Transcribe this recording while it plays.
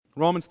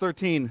Romans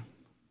 13,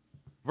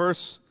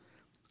 verse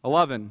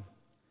 11.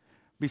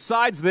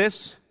 Besides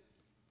this,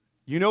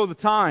 you know the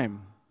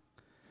time,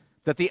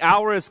 that the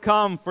hour has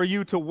come for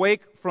you to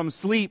wake from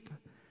sleep,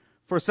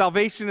 for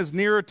salvation is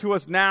nearer to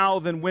us now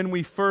than when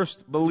we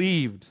first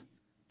believed.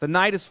 The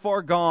night is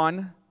far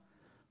gone,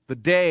 the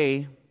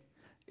day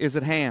is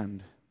at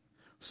hand.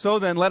 So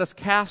then, let us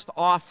cast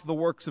off the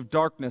works of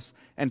darkness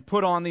and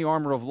put on the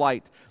armor of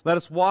light. Let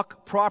us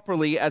walk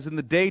properly as in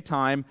the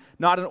daytime,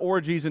 not in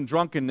orgies and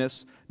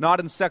drunkenness, not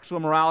in sexual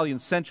immorality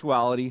and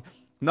sensuality,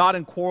 not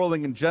in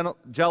quarreling and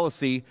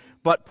jealousy,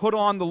 but put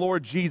on the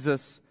Lord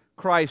Jesus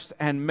Christ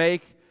and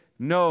make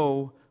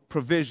no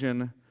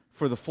provision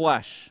for the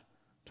flesh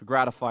to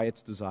gratify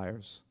its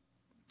desires.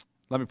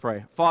 Let me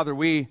pray. Father,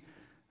 we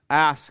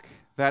ask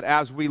that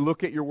as we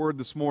look at your word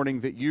this morning,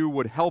 that you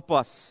would help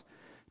us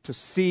to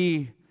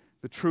see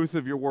the truth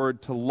of your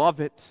word, to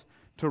love it,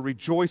 to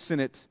rejoice in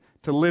it,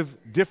 to live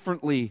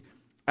differently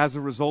as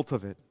a result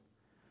of it.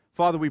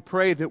 Father, we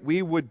pray that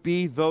we would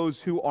be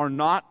those who are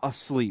not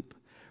asleep,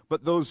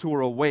 but those who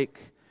are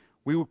awake.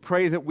 We would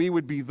pray that we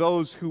would be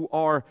those who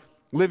are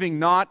living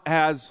not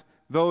as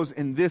those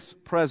in this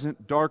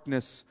present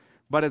darkness,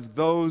 but as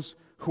those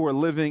who are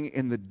living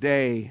in the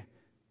day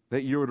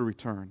that you are to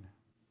return.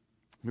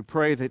 We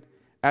pray that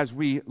as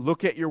we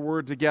look at your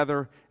word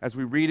together, as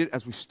we read it,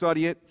 as we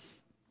study it,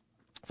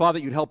 Father,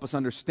 you'd help us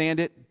understand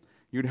it.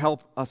 You'd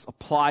help us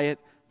apply it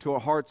to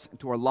our hearts and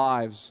to our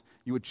lives.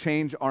 You would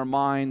change our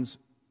minds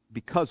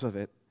because of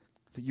it,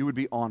 that you would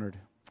be honored.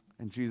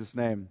 In Jesus'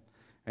 name,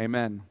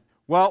 amen.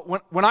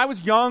 Well, when I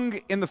was young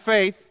in the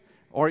faith,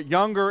 or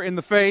younger in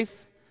the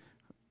faith,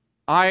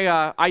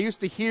 I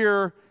used to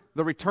hear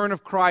the return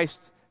of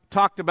Christ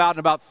talked about in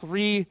about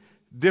three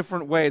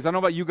different ways. I don't know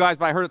about you guys,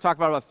 but I heard it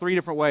talked about three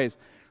different ways.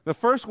 The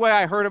first way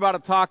I heard about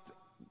it talked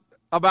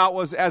about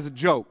was as a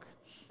joke.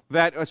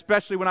 That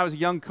especially when I was a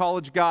young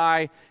college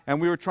guy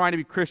and we were trying to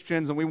be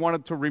Christians and we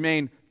wanted to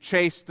remain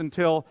chaste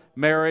until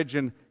marriage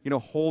and,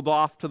 hold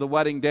off to the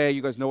wedding day.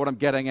 You guys know what I'm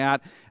getting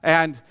at.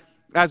 And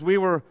as we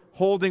were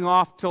holding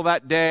off till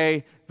that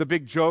day, the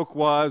big joke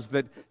was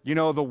that,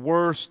 the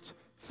worst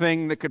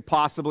thing that could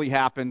possibly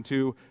happen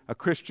to a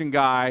Christian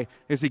guy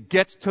is he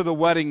gets to the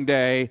wedding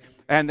day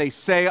and they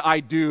say,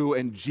 I do,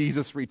 and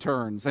Jesus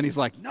returns. And he's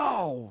like,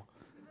 no.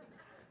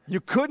 You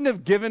couldn't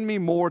have given me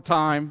more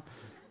time,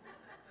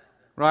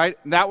 right?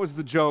 And that was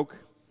the joke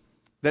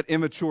that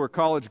immature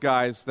college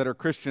guys that are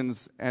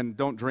Christians and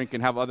don't drink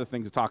and have other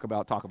things to talk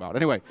about.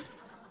 Anyway,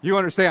 you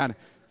understand.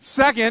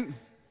 Second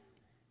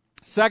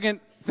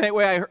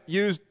way I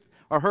used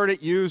or heard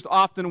it used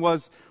often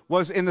was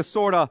in the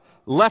sort of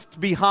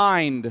Left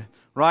Behind,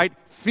 right?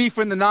 Thief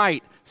in the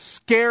night,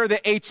 scare the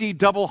HE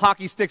double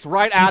hockey sticks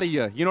right out of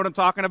you. You know what I'm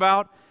talking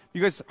about?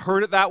 You guys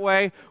heard it that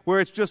way? Where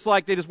it's just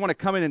like they just want to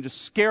come in and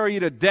just scare you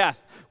to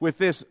death with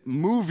this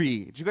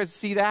movie. Did you guys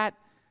see that?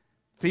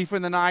 Thief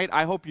in the Night?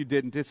 I hope you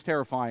didn't. It's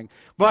terrifying.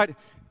 But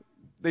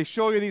they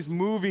show you these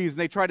movies and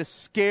they try to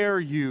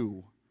scare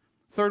you.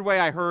 Third way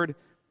I heard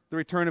the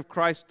return of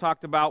Christ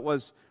talked about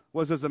was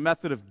as a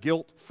method of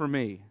guilt for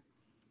me.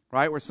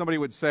 Right? Where somebody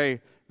would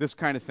say this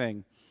kind of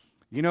thing.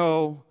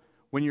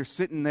 When you're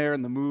sitting there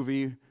in the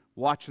movie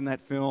watching that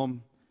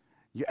film,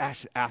 you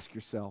should ask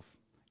yourself,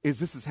 is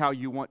this how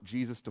you want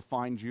Jesus to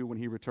find you when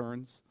he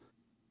returns?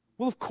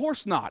 Well, of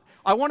course not.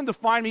 I want him to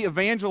find me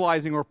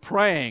evangelizing or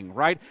praying,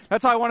 right?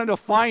 That's how I want him to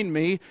find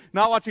me,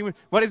 not watching.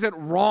 But is it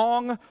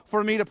wrong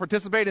for me to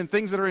participate in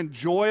things that are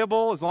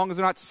enjoyable as long as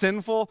they're not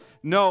sinful?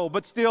 No,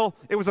 but still,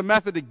 it was a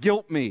method to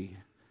guilt me.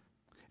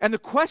 And the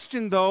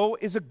question, though,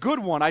 is a good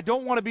one. I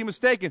don't want to be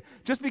mistaken.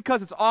 Just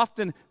because it's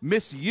often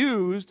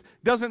misused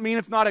doesn't mean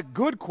it's not a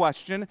good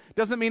question,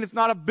 doesn't mean it's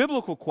not a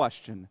biblical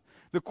question.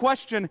 The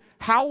question,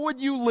 how would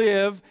you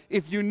live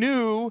if you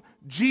knew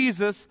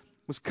Jesus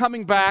was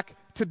coming back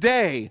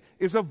today,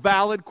 is a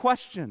valid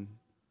question.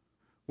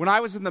 When I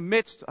was in the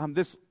midst,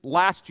 this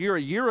last year,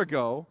 a year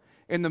ago,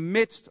 in the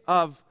midst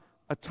of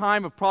a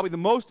time of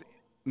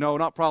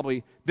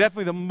definitely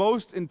the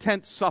most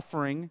intense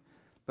suffering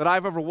that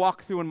I've ever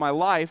walked through in my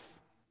life,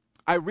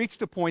 I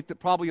reached a point that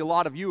probably a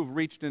lot of you have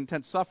reached in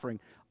intense suffering.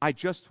 I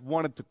just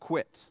wanted to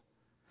quit.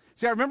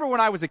 See, I remember when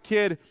I was a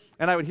kid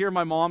and I would hear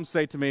my mom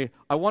say to me,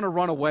 I want to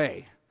run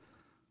away.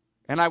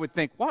 And I would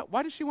think,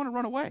 why does she want to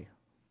run away?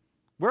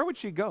 Where would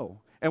she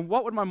go? And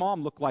what would my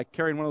mom look like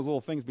carrying one of those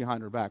little things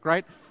behind her back,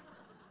 right?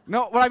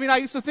 No, but I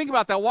used to think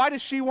about that. Why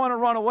does she want to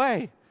run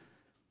away?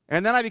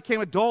 And then I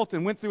became an adult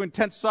and went through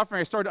intense suffering.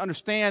 I started to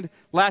understand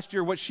last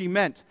year what she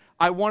meant.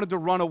 I wanted to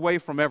run away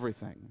from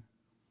everything.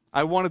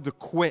 I wanted to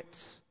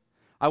quit.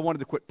 I wanted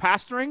to quit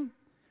pastoring.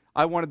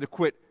 I wanted to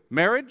quit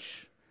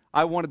marriage.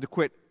 I wanted to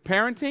quit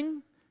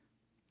parenting.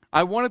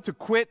 I wanted to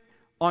quit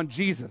on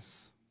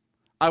Jesus.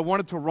 I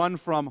wanted to run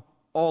from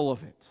all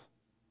of it.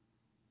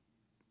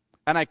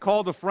 And I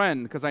called a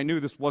friend because I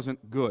knew this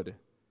wasn't good.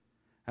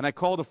 And I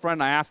called a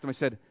friend and I asked him, I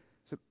said,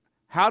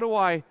 how do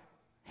I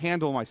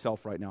handle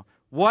myself right now?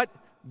 What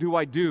do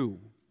I do?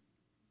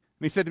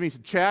 And he said to me,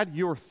 Chad,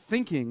 you're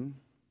thinking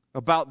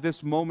about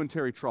this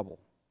momentary trouble.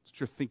 That's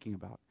what you're thinking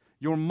about.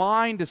 Your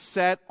mind is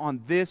set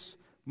on this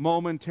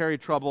momentary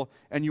trouble,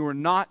 and you are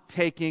not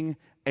taking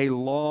a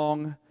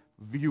long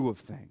view of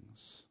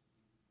things.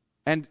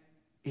 And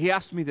he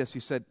asked me this.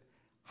 He said,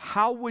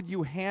 how would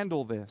you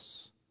handle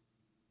this?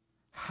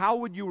 How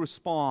would you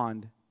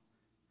respond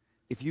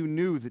if you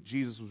knew that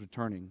Jesus was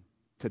returning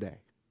today?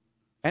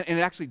 And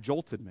it actually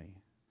jolted me.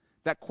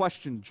 That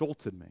question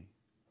jolted me.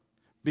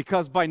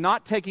 Because by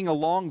not taking a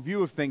long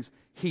view of things,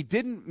 he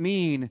didn't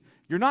mean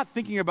you're not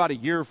thinking about a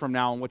year from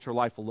now and what your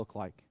life will look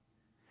like.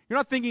 You're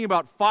not thinking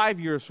about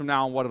 5 years from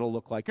now and what it'll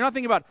look like. You're not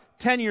thinking about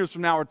 10 years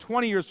from now or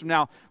 20 years from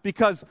now,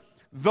 because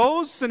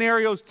those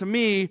scenarios to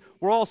me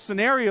were all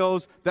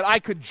scenarios that I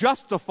could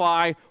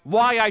justify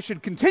why I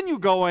should continue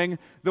going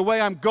the way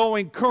I'm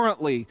going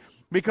currently.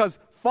 Because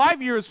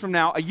 5 years from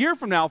now, a year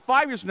from now,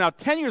 5 years from now,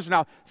 10 years from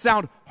now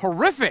sound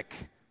horrific.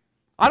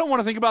 I don't want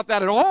to think about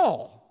that at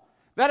all.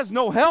 That is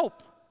no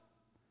help.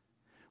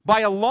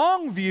 By a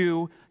long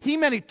view, he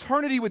meant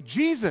eternity with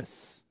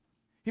Jesus.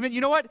 He meant, you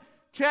know what,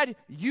 Chad,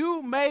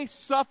 you may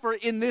suffer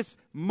in this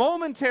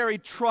momentary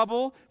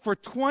trouble for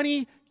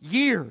 20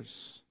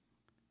 years,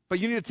 but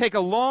you need to take a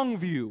long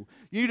view.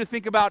 You need to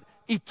think about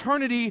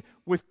eternity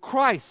with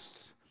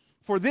Christ,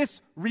 for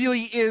this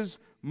really is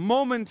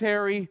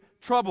momentary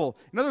trouble.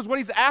 In other words, what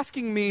he's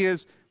asking me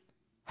is,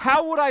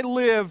 how would I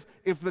live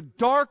if the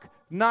dark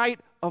night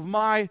of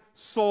my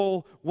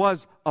soul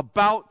was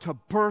about to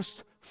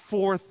burst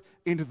forth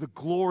into the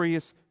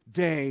glorious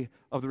day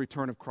of the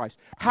return of Christ?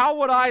 How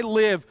would I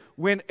live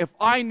if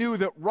I knew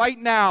that right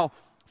now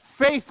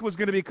faith was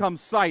going to become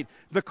sight,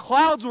 the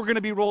clouds were going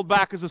to be rolled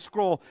back as a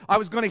scroll, I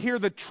was going to hear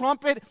the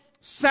trumpet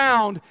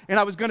sound, and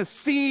I was going to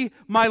see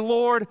my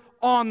Lord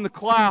on the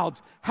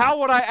clouds? How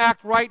would I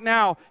act right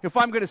now if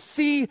I'm going to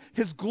see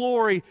his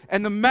glory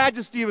and the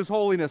majesty of his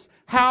holiness?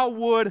 How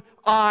would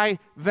I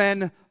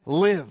then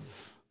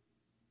live?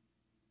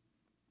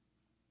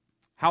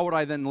 How would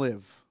I then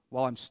live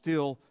while I'm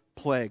still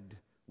plagued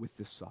with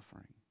this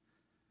suffering?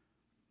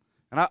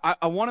 And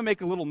I want to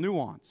make a little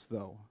nuance,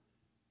 though.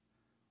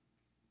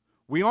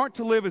 We aren't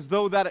to live as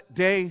though that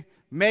day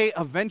may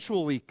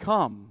eventually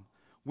come.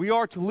 We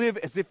are to live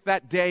as if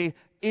that day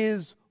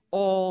is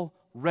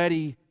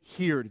already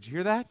here. Did you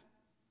hear that?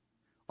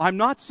 I'm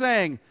not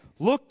saying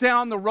look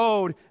down the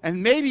road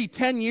and maybe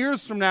 10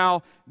 years from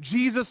now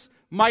Jesus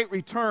might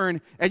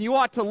return, and you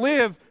ought to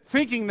live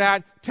thinking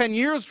that 10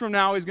 years from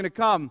now he's going to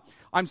come.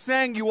 I'm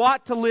saying you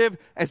ought to live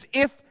as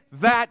if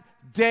that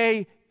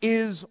day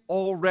is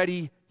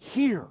already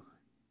here.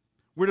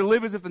 We're to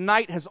live as if the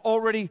night has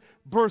already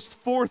burst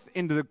forth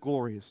into the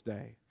glorious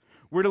day.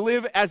 We're to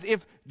live as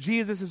if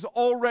Jesus is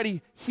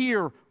already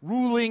here,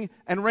 ruling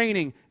and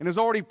reigning, and has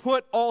already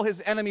put all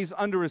his enemies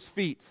under his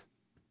feet.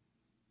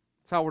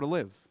 That's how we're to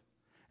live.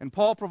 And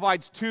Paul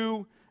provides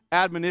two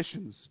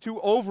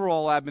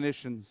overall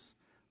admonitions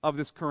of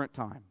this current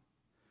time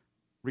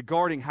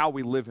regarding how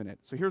we live in it.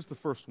 So here's the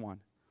first one.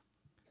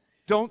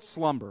 Don't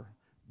slumber.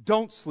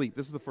 Don't sleep.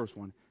 This is the first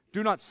one.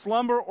 Do not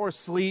slumber or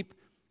sleep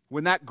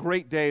when that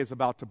great day is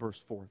about to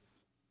burst forth.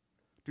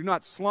 Do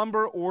not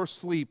slumber or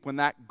sleep when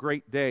that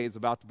great day is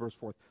about to burst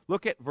forth.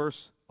 Look at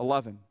verse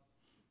 11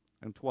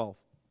 and 12.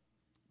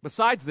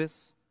 Besides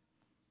this,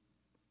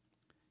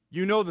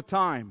 you know the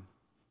time,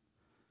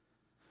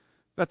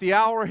 that the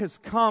hour has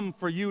come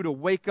for you to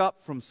wake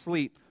up from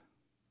sleep.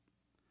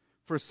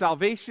 For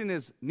salvation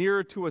is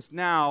nearer to us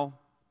now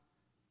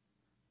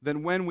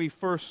than when we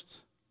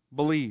first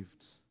believed.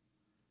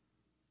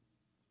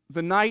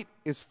 The night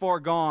is far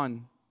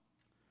gone.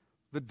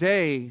 The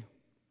day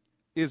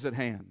is at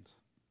hand.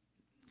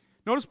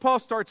 Notice Paul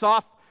starts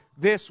off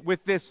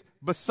with this,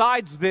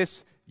 besides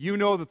this, you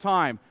know the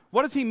time.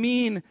 What does he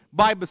mean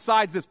by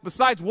besides this?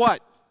 Besides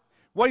what?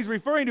 What he's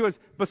referring to is,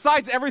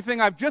 besides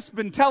everything I've just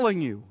been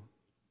telling you.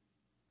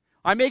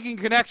 I'm making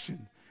a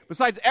connection.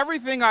 Besides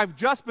everything I've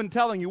just been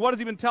telling you, what has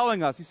he been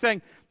telling us? He's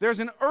saying, there's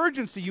an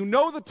urgency. You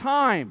know the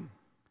time,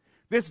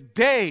 this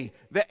day,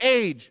 the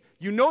age.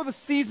 You know the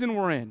season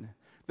we're in.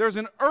 There's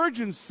an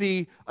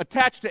urgency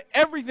attached to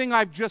everything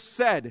I've just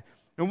said.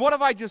 And what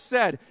have I just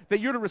said? That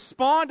you're to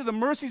respond to the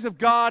mercies of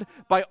God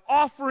by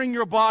offering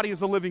your body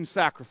as a living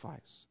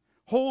sacrifice,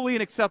 holy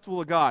and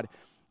acceptable to God.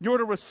 You're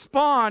to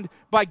respond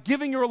by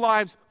giving your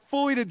lives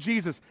fully to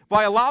Jesus,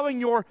 by allowing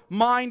your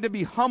mind to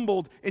be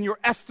humbled in your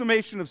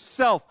estimation of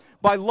self,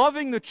 by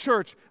loving the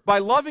church, by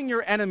loving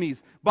your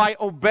enemies, by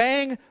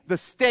obeying the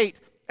state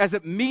as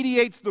it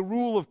mediates the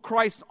rule of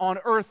Christ on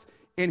earth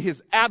in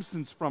his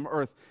absence from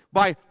earth,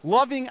 by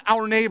loving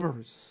our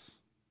neighbors.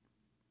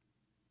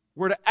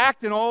 We're to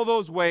act in all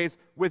those ways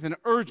with an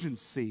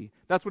urgency.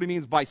 That's what he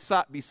means by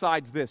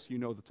besides this, you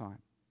know the time.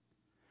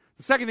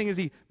 The second thing is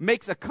he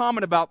makes a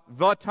comment about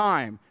the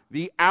time.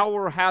 The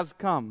hour has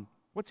come.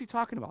 What's he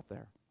talking about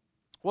there?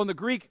 Well, in the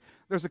Greek,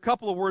 there's a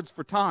couple of words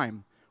for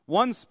time.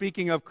 One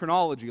speaking of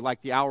chronology,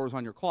 like the hours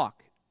on your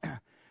clock.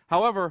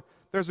 However,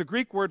 there's a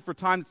Greek word for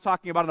time that's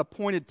talking about an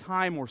appointed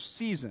time or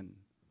season,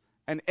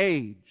 an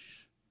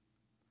age.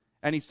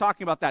 And he's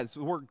talking about that. It's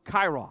the word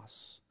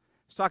kairos.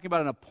 He's talking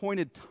about an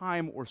appointed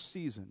time or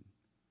season.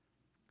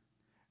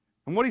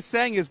 And what he's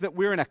saying is that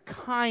we're in a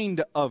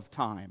kind of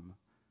time.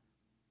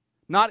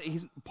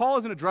 Paul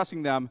isn't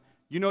addressing them,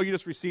 you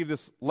just received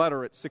this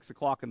letter at 6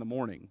 o'clock in the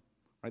morning.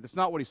 Right? That's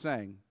not what he's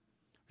saying.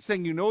 He's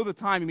saying you know the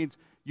time. He means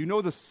you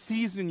know the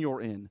season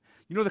you're in.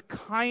 You know the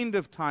kind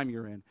of time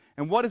you're in.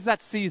 And what is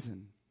that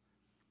season?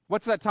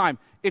 What's that time?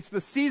 It's the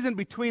season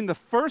between the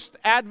first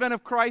advent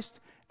of Christ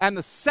and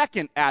the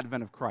second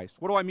advent of Christ.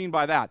 What do I mean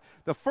by that?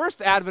 The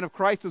first advent of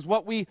Christ is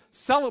what we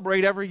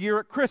celebrate every year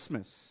at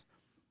Christmas.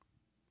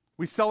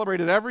 We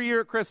celebrate it every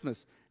year at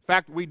Christmas. In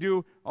fact, we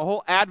do a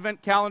whole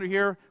Advent calendar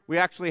here. We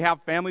actually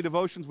have family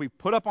devotions we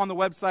put up on the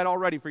website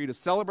already for you to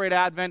celebrate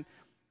Advent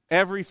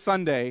every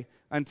Sunday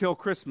until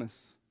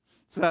Christmas.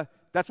 So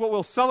that's what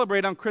we'll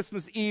celebrate on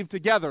Christmas Eve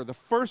together, the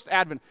first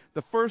Advent,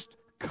 the first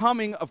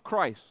coming of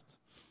Christ.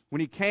 When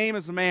he came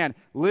as a man,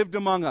 lived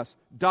among us,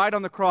 died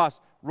on the cross,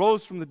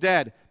 rose from the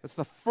dead. That's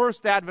the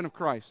first Advent of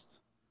Christ.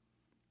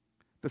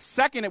 The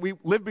second, we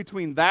live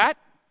between that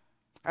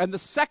and the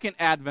second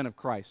Advent of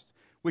Christ,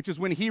 which is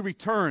when he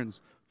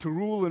returns to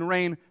rule and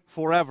reign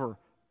forever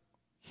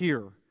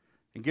here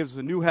and gives us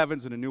a new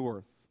heavens and a new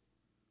earth.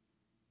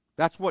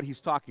 That's what he's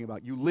talking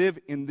about. You live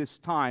in this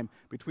time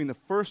between the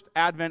first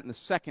Advent and the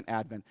second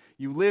Advent.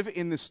 You live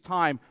in this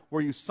time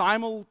where you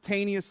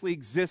simultaneously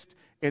exist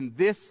in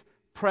this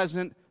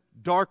present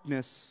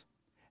darkness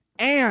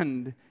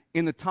and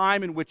in the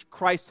time in which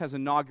Christ has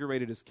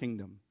inaugurated his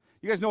kingdom.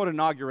 You guys know what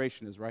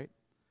inauguration is, right?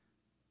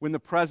 When the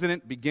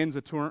president begins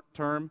a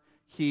term,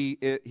 he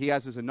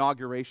has his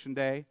inauguration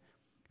day,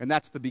 and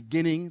that's the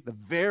beginning, the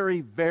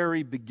very,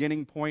 very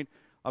beginning point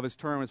of his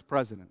term as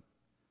president.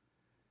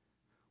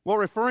 What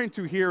we're referring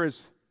to here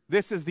is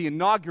this is the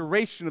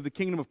inauguration of the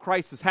kingdom of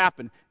Christ has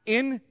happened.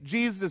 In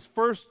Jesus'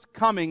 first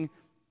coming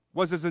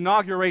was his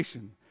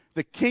inauguration.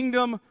 The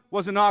kingdom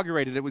was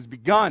inaugurated. It was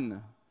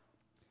begun.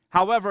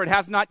 However, it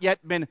has not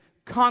yet been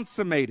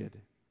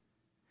consummated.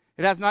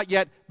 It has not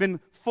yet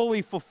been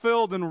fully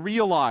fulfilled and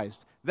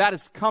realized. That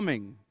is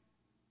coming.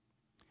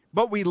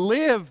 But we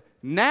live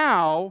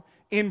now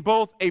in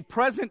both a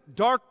present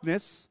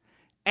darkness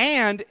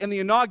and in the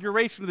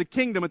inauguration of the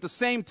kingdom at the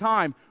same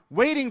time,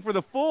 waiting for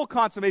the full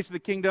consummation of the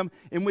kingdom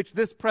in which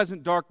this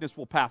present darkness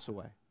will pass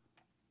away.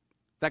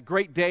 That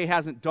great day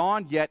hasn't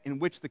dawned yet in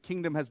which the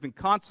kingdom has been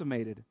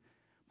consummated,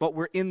 but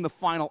we're in the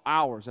final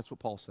hours. That's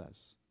what Paul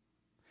says.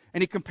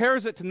 And he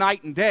compares it to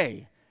night and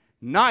day.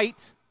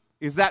 Night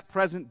is that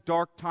present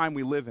dark time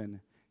we live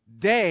in.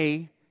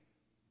 Day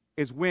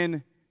is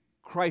when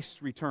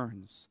Christ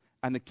returns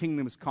and the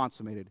kingdom is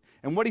consummated.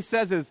 And what he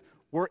says is,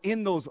 we're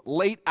in those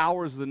late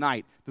hours of the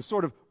night, the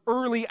sort of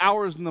early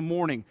hours in the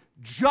morning,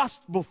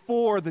 just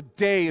before the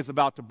day is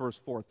about to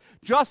burst forth,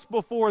 just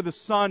before the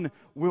sun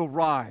will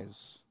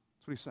rise.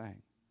 That's what he's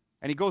saying.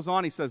 And he goes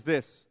on, he says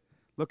this.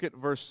 Look at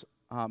verse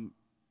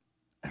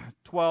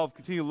 12.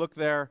 Continue to look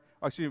there.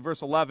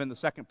 Verse 11, the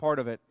second part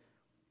of it.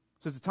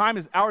 It says,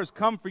 the hour has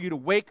come for you to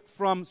wake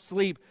from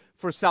sleep,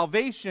 for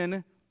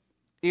salvation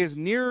is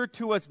nearer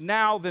to us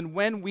now than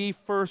when we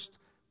first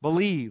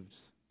believed.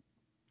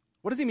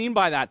 What does he mean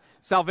by that?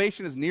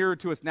 Salvation is nearer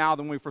to us now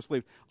than when we first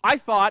believed. I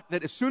thought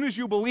that as soon as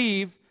you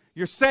believe,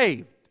 you're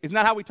saved. Isn't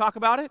that how we talk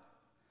about it?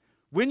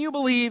 When you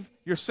believe,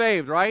 you're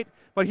saved, right?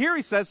 But here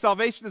he says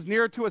salvation is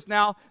nearer to us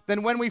now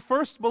than when we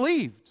first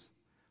believed.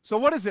 So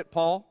what is it,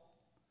 Paul?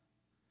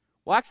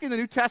 Well, actually in the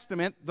New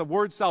Testament, the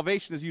word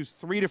salvation is used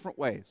three different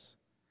ways.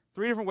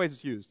 Three different ways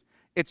it's used.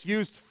 It's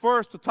used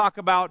first to talk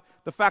about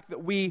the fact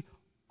that we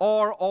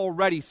are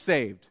already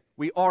saved.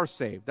 We are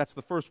saved. That's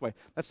the first way.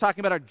 That's talking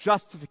about our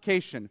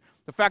justification.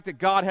 The fact that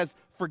God has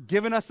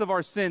forgiven us of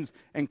our sins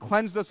and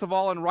cleansed us of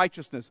all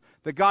unrighteousness.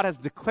 That God has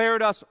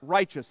declared us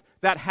righteous.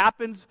 That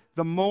happens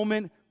the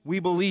moment we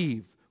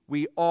believe.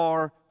 We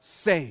are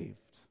saved.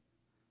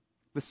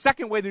 The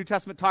second way the New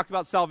Testament talks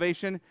about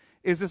salvation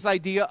is this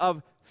idea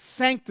of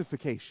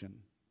sanctification.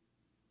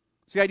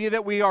 It's the idea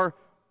that we are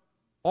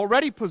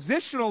already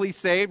positionally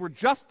saved. We're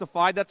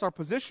justified. That's our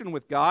position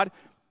with God.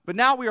 But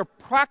now we are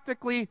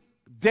practically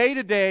day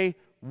to day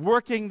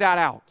working that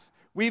out.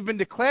 We've been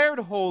declared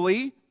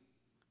holy.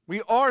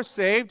 We are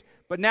saved,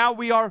 but now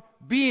we are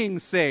being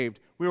saved.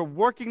 We are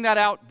working that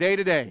out day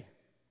to day.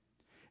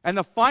 And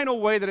the final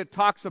way that it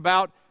talks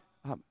about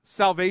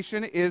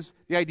salvation is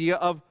the idea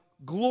of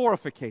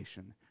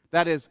glorification.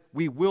 That is,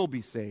 we will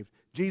be saved.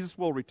 Jesus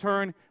will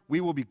return.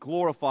 We will be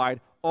glorified.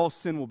 All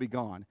sin will be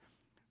gone.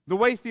 The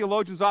way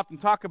theologians often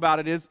talk about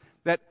it is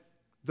that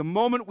the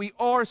moment we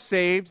are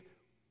saved,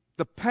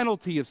 the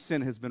penalty of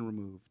sin has been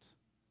removed.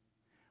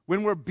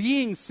 When we're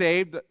being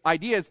saved, the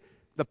idea is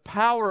the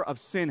power of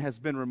sin has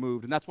been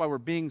removed, and that's why we're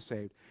being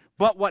saved.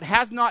 But what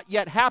has not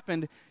yet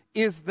happened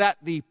is that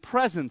the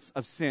presence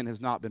of sin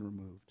has not been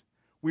removed.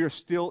 We are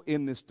still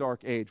in this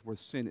dark age where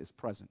sin is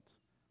present.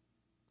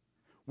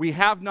 We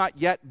have not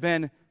yet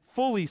been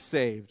fully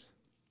saved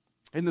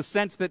in the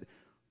sense that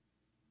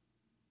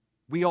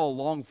we all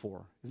long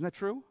for. Isn't that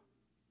true?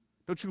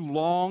 Don't you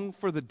long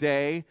for the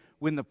day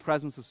when the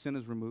presence of sin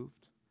is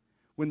removed?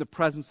 When the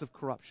presence of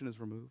corruption is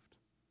removed?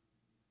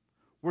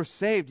 We're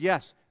saved,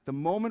 yes, the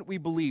moment we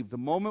believed, the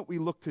moment we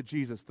looked to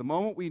Jesus, the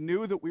moment we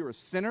knew that we were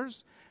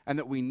sinners and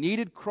that we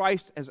needed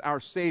Christ as our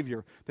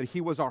Savior, that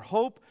He was our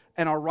hope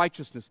and our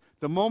righteousness,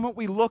 the moment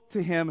we look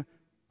to Him,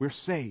 we're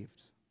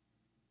saved.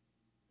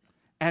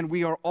 And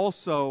we are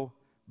also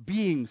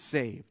being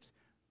saved.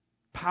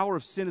 Power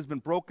of sin has been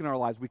broken in our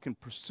lives. We can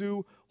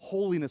pursue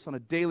holiness on a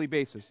daily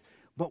basis.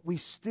 But we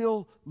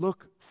still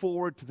look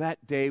forward to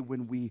that day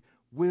when we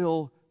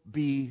will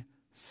be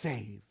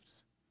saved.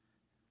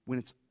 When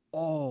it's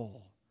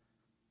all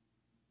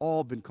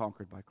been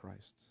conquered by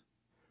Christ.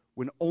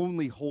 When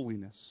only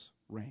holiness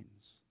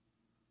reigns.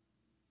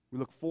 We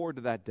look forward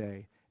to that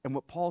day. And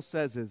what Paul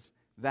says is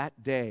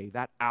that day,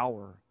 that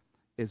hour,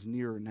 is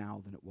nearer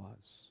now than it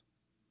was.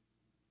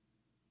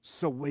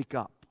 So wake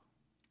up.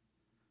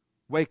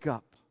 Wake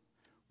up.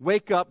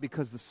 Wake up,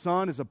 because the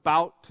sun is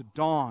about to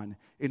dawn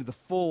into the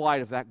full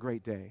light of that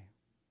great day.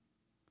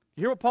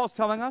 You hear what Paul's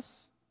telling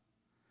us?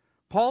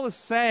 Paul is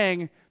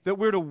saying that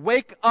we're to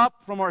wake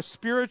up from our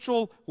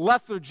spiritual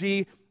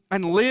lethargy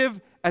and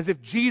live as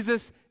if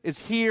Jesus is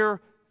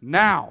here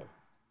now.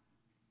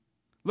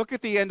 Look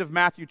at the end of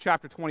Matthew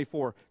chapter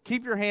 24.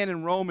 Keep your hand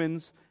in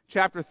Romans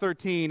chapter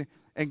 13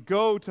 and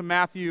go to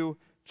Matthew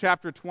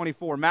chapter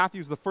 24.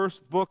 Matthew's the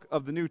first book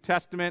of the New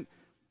Testament,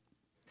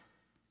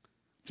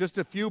 just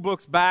a few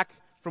books back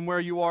from where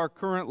you are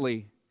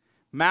currently.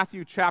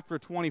 Matthew chapter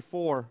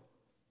 24.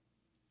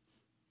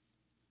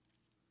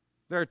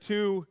 There are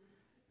two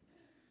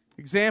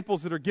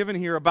examples that are given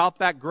here about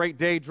that great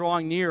day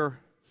drawing near.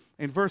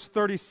 In verse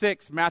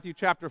 36, Matthew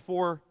chapter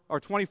 24,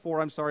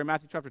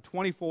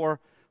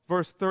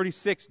 verse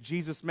 36,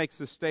 Jesus makes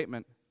this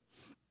statement.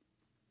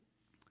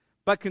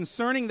 But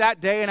concerning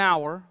that day and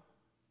hour,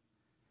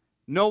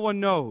 no one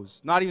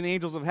knows, not even the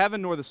angels of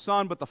heaven, nor the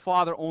Son, but the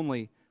Father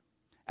only.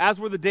 As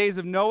were the days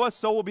of Noah,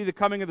 so will be the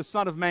coming of the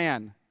Son of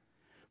Man.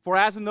 For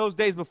as in those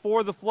days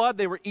before the flood,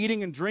 they were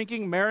eating and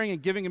drinking, marrying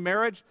and giving in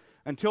marriage,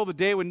 until the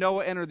day when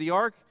Noah entered the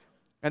ark,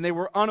 and they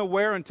were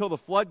unaware until the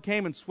flood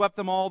came and swept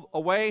them all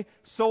away,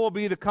 so will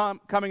be the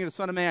coming of the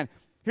Son of Man.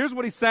 Here's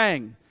what he's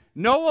saying.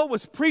 Noah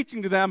was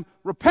preaching to them,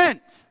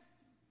 repent.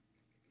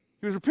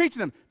 He was preaching to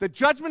them, the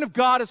judgment of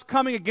God is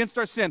coming against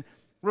our sin.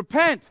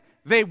 Repent.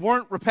 They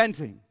weren't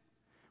repenting.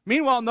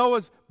 Meanwhile,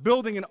 Noah's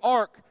building an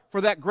ark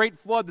for that great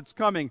flood that's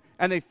coming,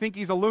 and they think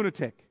he's a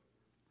lunatic.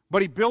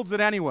 But he builds it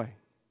anyway.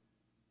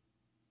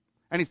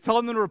 And he's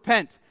telling them to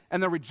repent,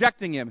 and they're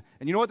rejecting him.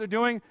 And you know what they're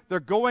doing? They're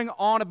going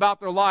on about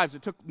their lives.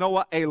 It took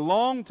Noah a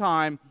long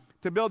time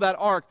to build that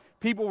ark.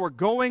 People were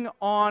going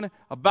on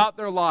about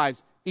their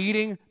lives,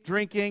 eating,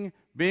 drinking,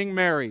 being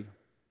merry,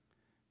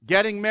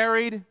 getting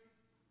married.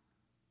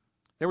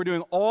 They were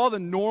doing all the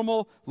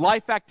normal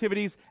life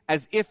activities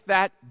as if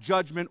that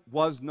judgment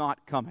was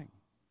not coming.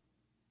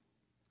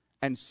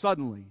 And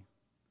suddenly,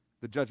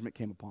 the judgment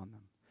came upon them.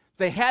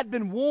 They had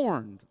been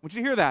warned. I want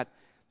you to hear that.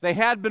 They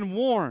had been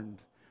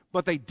warned,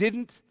 but they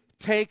didn't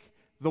take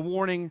the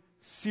warning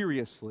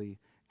seriously,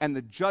 and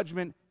the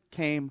judgment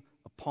came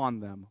upon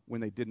them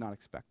when they did not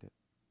expect it.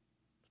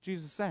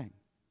 Jesus is saying.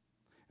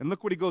 And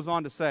look what he goes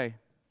on to say.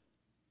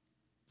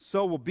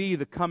 So will be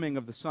the coming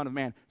of the Son of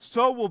Man.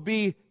 So will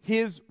be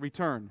his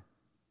return.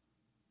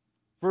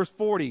 Verse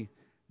 40,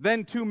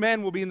 then 2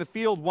 men will be in the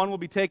field, one will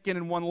be taken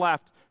and one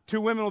left. 2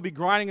 women will be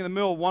grinding in the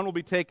mill, one will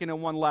be taken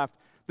and one left.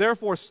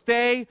 Therefore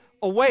stay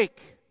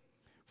awake,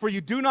 for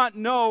you do not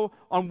know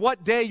on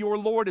what day your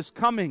Lord is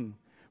coming.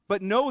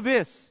 But know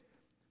this,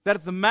 that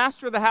if the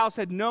master of the house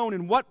had known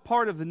in what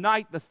part of the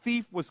night the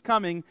thief was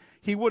coming,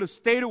 he would have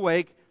stayed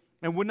awake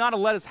and would not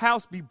have let his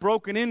house be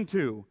broken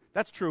into.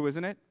 That's true,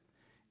 isn't it?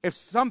 If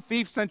some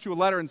thief sent you a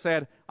letter and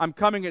said, I'm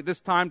coming at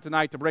this time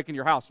tonight to break into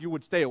your house, you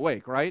would stay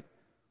awake, right?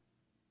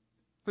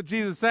 That's what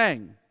Jesus is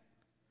saying.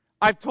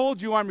 I've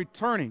told you I'm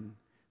returning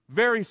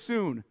very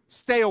soon.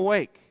 Stay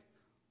awake.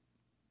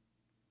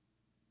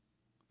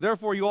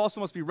 Therefore, you also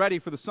must be ready,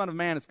 for the Son of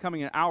Man is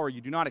coming in an hour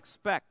you do not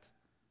expect.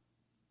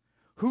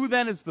 Who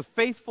then is the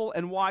faithful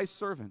and wise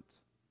servant,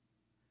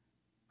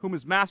 whom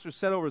his master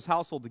set over his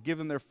household to give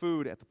them their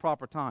food at the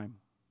proper time?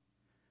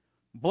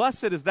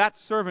 Blessed is that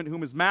servant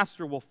whom his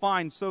master will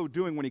find so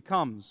doing when he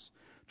comes.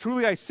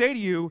 Truly I say to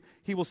you,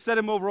 he will set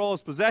him over all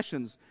his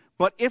possessions.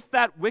 But if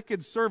that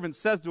wicked servant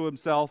says to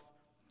himself,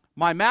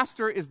 my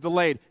master is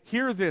delayed.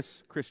 Hear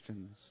this,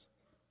 Christians.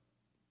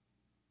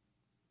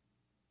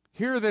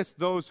 Hear this,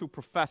 those who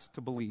profess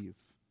to believe.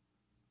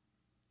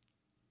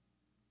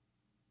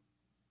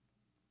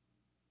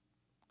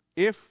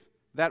 If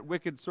that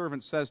wicked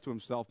servant says to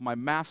himself, my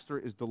master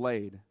is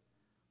delayed,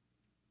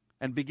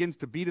 and begins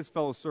to beat his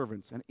fellow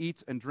servants, and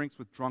eats and drinks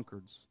with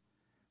drunkards,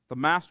 the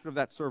master of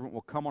that servant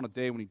will come on a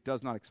day when he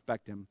does not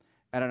expect him,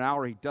 at an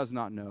hour he does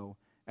not know,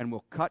 and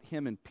will cut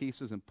him in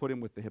pieces and put him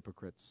with the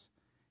hypocrites.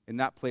 In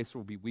that place there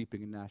will be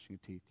weeping and gnashing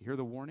of teeth. You hear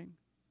the warning?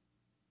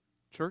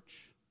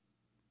 Church,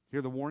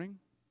 hear the warning?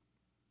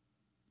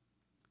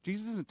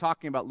 Jesus isn't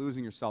talking about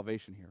losing your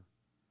salvation here.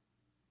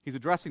 He's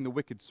addressing the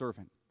wicked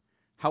servant.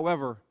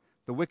 However,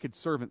 the wicked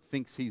servant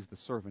thinks he's the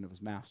servant of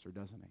his master,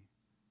 doesn't he?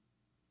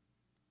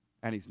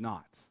 And he's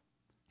not.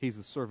 He's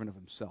the servant of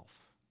himself.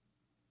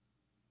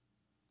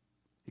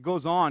 He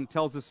goes on,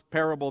 tells this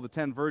parable of the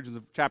 10 virgins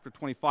of chapter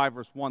 25,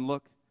 verse 1.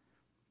 Look.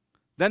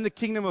 Then the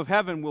kingdom of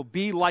heaven will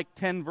be like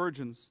 10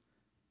 virgins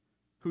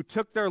who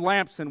took their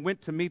lamps and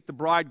went to meet the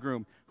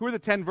bridegroom. Who are the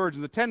 10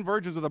 virgins? The 10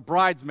 virgins are the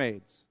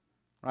bridesmaids,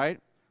 right?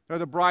 They're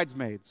the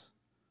bridesmaids.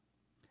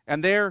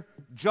 And their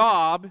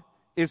job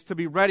is to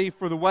be ready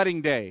for the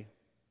wedding day.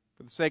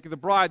 For the sake of the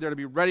bride, they're to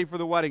be ready for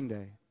the wedding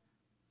day.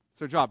 It's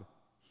their job.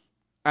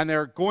 And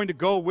they're going to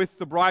go with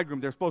the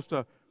bridegroom. They're supposed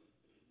to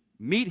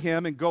meet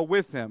him and go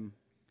with him.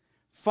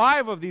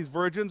 5 of these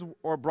virgins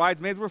or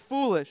bridesmaids were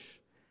foolish,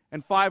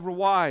 and 5 were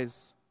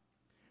wise.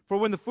 For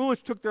when the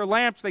foolish took their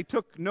lamps, they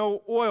took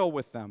no oil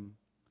with them.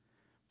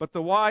 But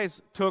the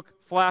wise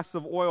took flasks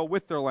of oil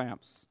with their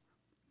lamps.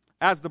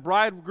 As the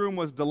bridegroom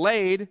was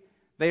delayed,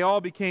 they all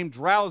became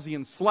drowsy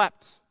and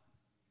slept.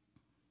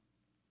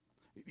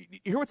 You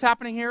hear what's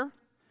happening here?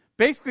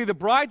 Basically, the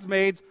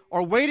bridesmaids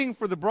are waiting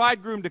for the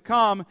bridegroom to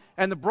come,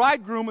 and the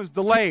bridegroom is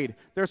delayed.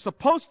 They're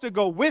supposed to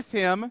go with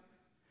him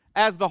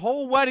as the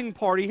whole wedding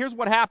party. Here's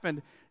what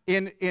happened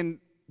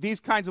in these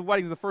kinds of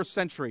weddings in the first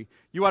century.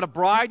 You had a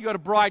bride, you had a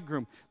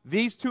bridegroom.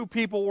 These two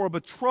people were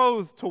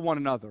betrothed to one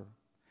another.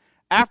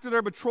 After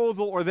their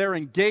betrothal or their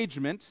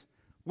engagement,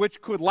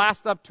 which could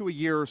last up to a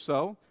year or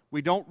so,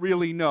 we don't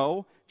really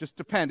know, just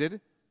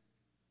depended.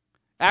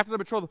 After the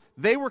betrothal,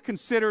 they were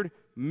considered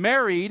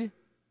married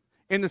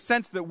in the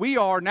sense that we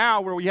are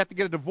now, where we have to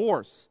get a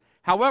divorce.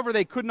 However,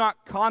 they could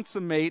not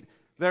consummate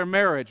their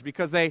marriage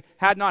because they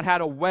had not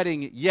had a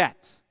wedding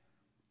yet.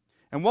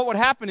 And what would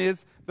happen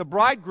is the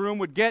bridegroom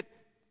would get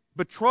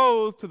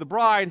betrothed to the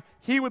bride,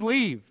 he would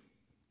leave.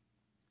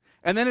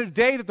 And then in a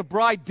day that the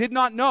bride did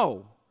not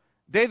know,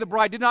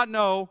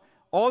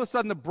 all of a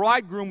sudden the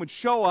bridegroom would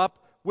show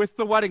up with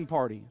the wedding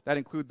party. That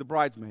included the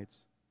bridesmaids.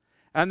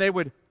 And they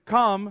would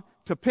come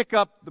to pick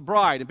up the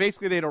bride. And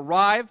basically they'd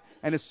arrive,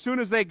 and as soon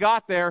as they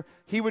got there,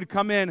 he would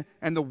come in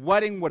and the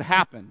wedding would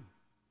happen.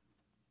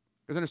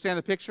 You guys understand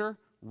the picture?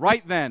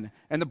 Right then.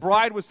 And the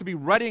bride was to be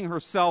readying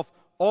herself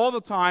all the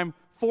time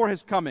for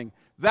his coming.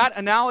 That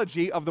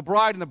analogy of the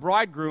bride and the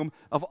bridegroom,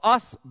 of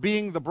us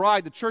being the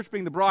bride, the church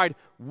being the bride,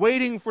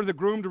 waiting for the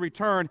groom to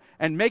return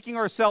and making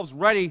ourselves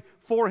ready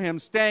for him,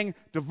 staying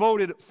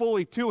devoted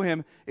fully to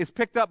him, is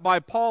picked up by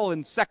Paul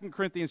in 2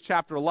 Corinthians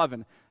chapter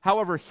 11.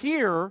 However,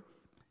 here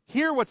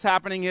what's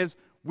happening is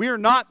we're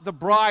not the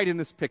bride in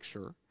this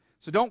picture.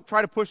 So don't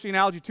try to push the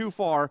analogy too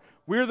far.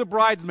 We're the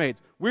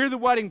bridesmaids. We're the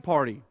wedding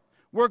party.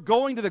 We're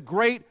going to the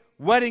great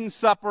wedding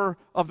supper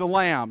of the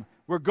Lamb.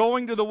 We're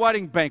going to the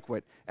wedding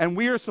banquet, and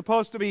we are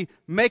supposed to be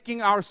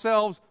making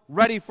ourselves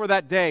ready for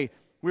that day.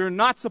 We're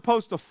not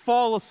supposed to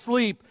fall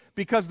asleep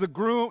because the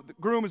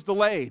groom is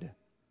delayed.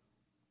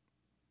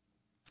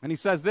 And he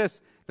says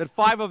this, that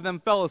 5 of them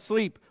fell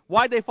asleep.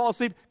 Why'd they fall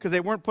asleep? Because they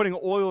weren't putting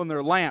oil in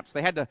their lamps.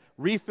 They had to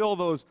refill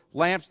those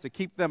lamps to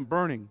keep them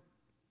burning.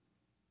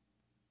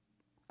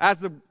 As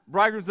the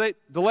bridegrooms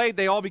delayed,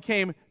 they all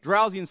became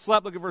drowsy and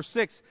slept. Look at verse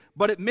 6.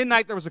 But at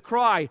midnight there was a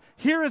cry,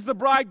 "Here is the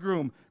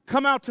bridegroom,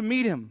 come out to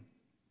meet him."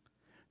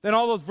 Then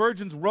all those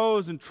virgins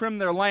rose and trimmed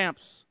their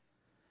lamps.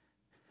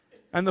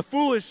 And the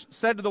foolish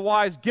said to the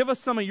wise, "Give us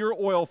some of your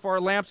oil, for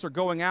our lamps are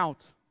going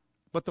out."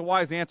 But the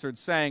wise answered,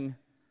 saying,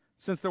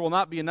 "Since there will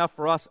not be enough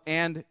for us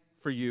and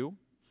for you,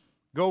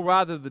 go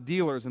rather to the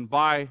dealers and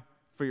buy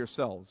for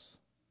yourselves."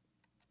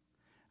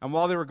 And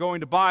while they were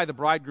going to buy, the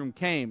bridegroom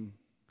came.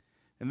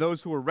 And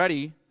those who were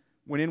ready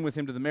went in with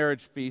him to the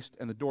marriage feast,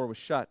 and the door was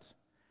shut.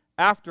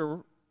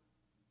 Afterward,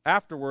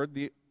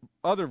 the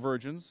other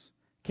virgins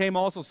came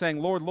also, saying,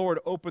 "Lord, Lord,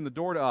 open the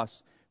door to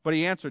us." But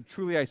he answered,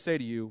 "Truly I say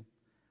to you,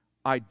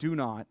 I do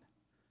not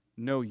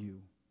know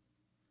you.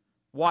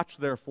 Watch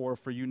therefore,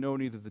 for you know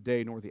neither the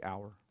day nor the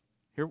hour."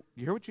 You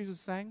hear what Jesus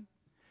is saying?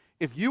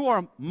 If you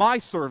are my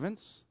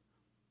servants,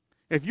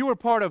 if you are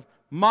part of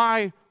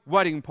my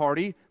wedding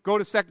party, go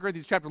to 2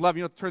 Corinthians chapter 11.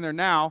 You don't have to turn there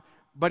now.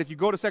 But if you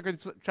go to 2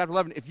 Corinthians chapter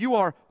 11, if you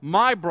are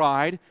my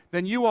bride,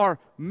 then you are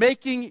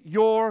making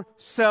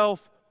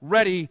yourself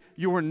ready.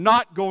 You are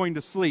not going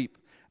to sleep.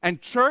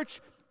 And church,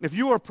 if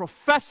you are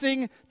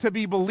professing to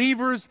be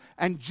believers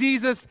and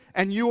Jesus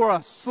and you are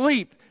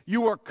asleep,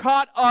 you are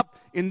caught up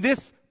in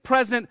this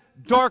present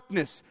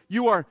darkness.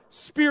 You are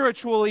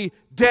spiritually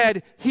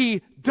dead.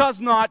 He does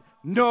not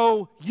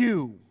know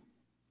you.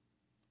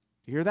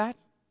 You hear that?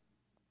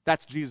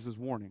 That's Jesus'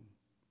 warning.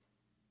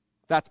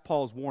 That's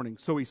Paul's warning.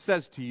 So he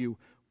says to you,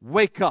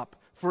 wake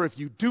up, for if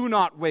you do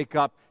not wake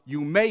up, you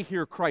may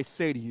hear Christ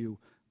say to you,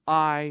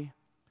 "I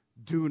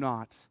do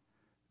not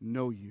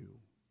know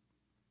you."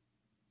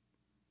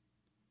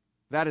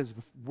 That is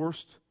the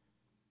worst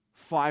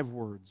 5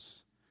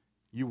 words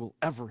you will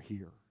ever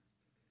hear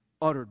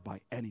uttered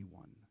by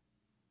anyone,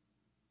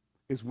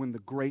 is when the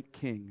great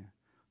King,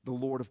 the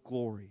Lord of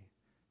glory,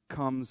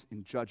 comes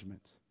in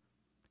judgment,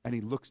 and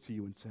he looks to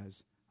you and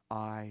says,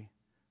 "I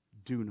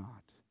do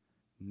not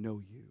know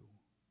you."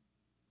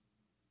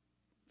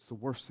 It's the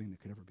worst thing that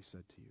could ever be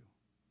said to you.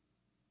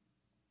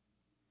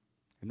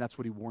 And that's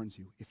what he warns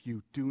you. If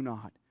you do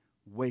not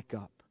wake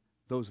up,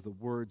 those are the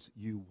words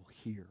you will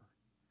hear.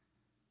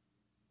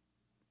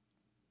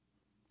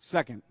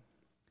 Second,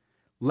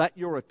 Let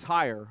your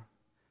attire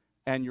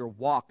and your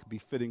walk be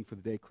fitting for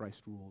the day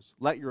Christ rules.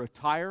 Let your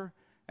attire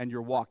and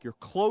your walk, your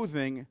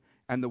clothing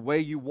and the way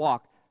you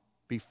walk,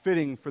 be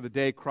fitting for the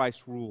day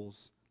Christ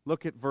rules.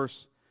 Look at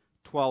verse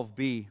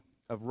 12b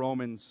of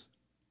Romans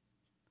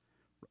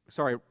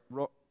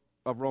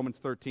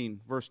 13,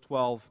 verse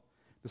 12.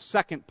 The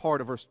second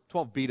part of verse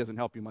 12b doesn't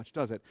help you much,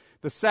 does it?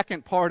 The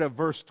second part of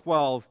verse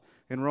 12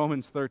 in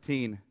Romans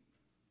 13.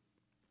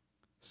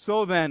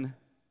 So then,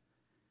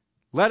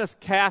 let us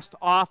cast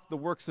off the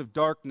works of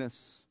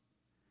darkness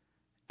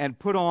and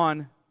put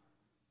on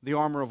the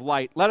armor of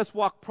light. Let us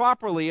walk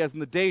properly as in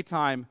the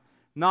daytime,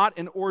 not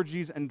in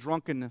orgies and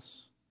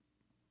drunkenness,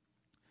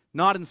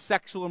 not in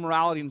sexual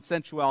immorality and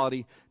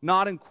sensuality,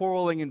 not in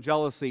quarreling and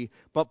jealousy,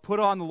 but put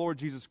on the Lord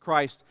Jesus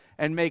Christ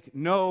and make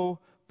no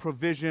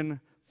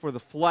provision for the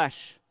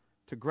flesh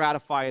to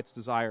gratify its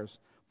desires.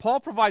 Paul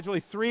provides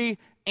really three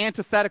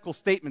antithetical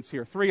statements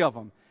here, three of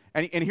them.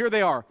 And here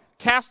they are.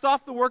 Cast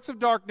off the works of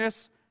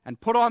darkness and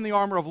put on the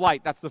armor of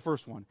light. That's the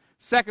first one.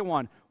 Second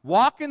one,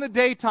 walk in the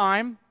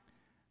daytime,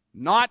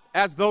 not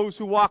as those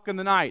who walk in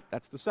the night.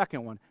 That's the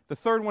second one. The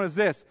third one is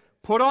this: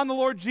 put on the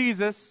Lord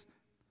Jesus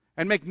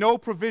and make no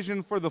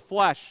provision for the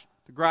flesh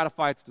to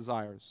gratify its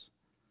desires.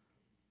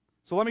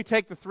 So let me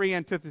take the three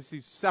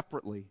antitheses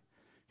separately.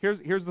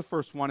 Here's the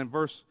first one in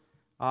verse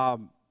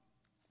 12,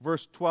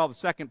 the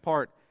second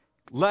part.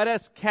 Let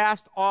us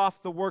cast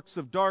off the works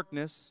of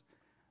darkness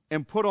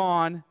and put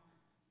on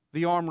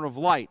the armor of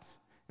light.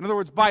 In other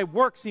words, by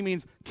works he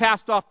means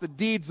cast off the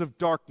deeds of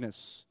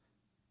darkness.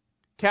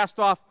 Cast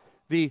off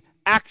the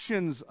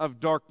actions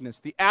of darkness,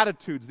 the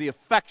attitudes, the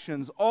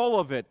affections, all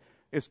of it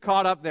is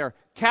caught up there.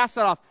 Cast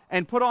that off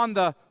and put on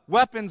the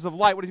weapons of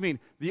light. What does he mean?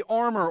 The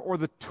armor or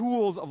the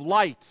tools of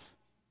light.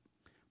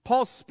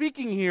 Paul's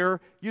speaking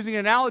here using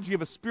an analogy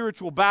of a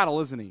spiritual battle,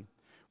 isn't he?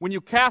 When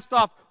you cast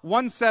off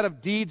one set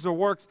of deeds or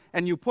works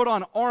and you put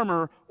on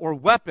armor or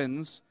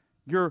weapons,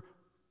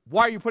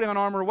 why are you putting on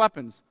armor or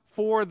weapons?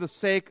 For the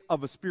sake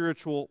of a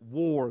spiritual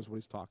war is what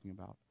he's talking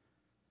about.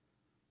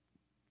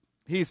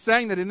 He's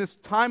saying that in this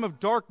time of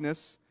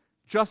darkness,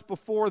 just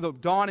before the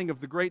dawning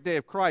of the great day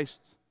of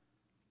Christ,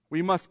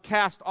 we must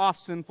cast off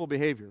sinful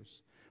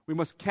behaviors. We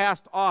must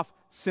cast off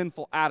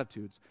sinful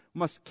attitudes. We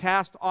must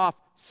cast off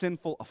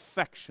sinful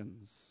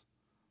affections.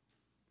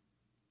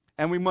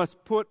 And we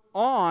must put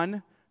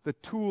on the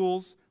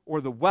tools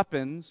or the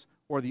weapons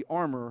or the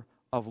armor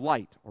of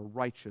light or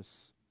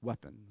righteous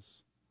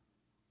weapons.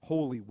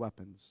 Holy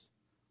weapons.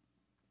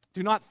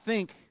 Do not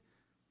think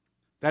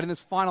that in this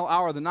final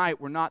hour of the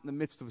night we're not in the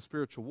midst of a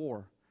spiritual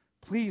war.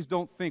 Please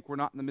don't think we're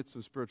not in the midst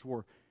of a spiritual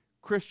war.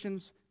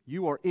 Christians,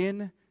 you are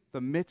in the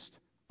midst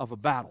of a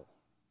battle.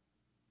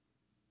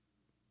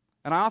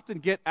 And I often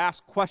get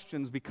asked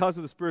questions because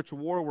of the spiritual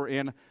war we're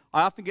in.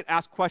 I often get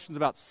asked questions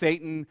about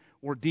Satan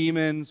or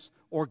demons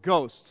or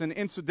ghosts. And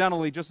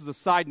incidentally, just as a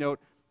side note,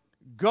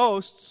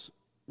 ghosts,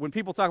 when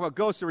people talk about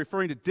ghosts, they're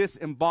referring to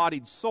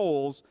disembodied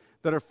souls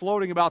that are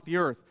floating about the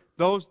earth.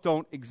 Those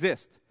don't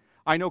exist.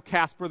 I know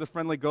Casper the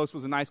Friendly Ghost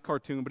was a nice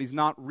cartoon, but he's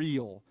not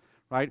real,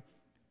 right?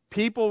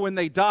 People, when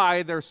they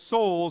die, their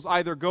souls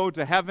either go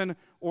to heaven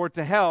or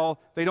to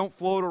hell. They don't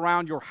float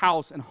around your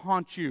house and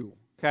haunt you,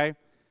 okay?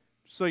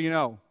 So you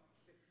know.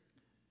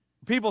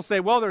 People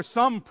say, well, there's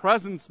some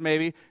presence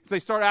maybe. So they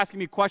start asking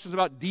me questions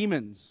about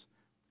demons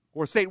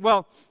or Satan.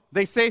 Well,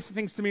 they say some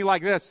things to me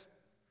like this.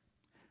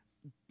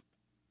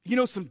 You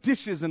know, some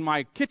dishes in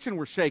my kitchen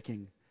were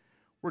shaking.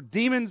 Were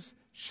demons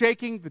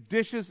shaking the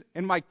dishes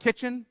in my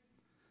kitchen?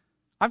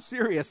 I'm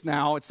serious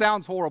now. It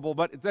sounds horrible,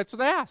 but that's what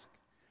they ask.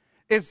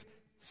 Is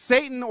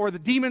Satan or the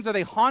demons, are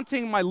they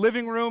haunting my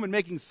living room and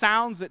making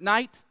sounds at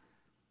night?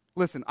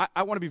 Listen,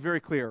 I want to be very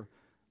clear.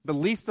 The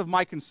least of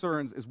my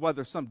concerns is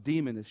whether some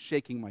demon is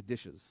shaking my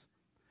dishes.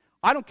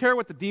 I don't care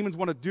what the demons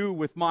want to do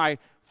with my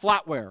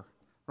flatware,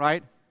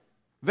 right?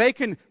 They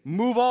can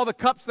move all the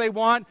cups they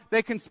want.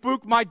 They can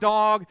spook my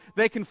dog.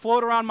 They can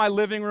float around my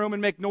living room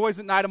and make noise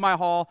at night in my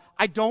hall.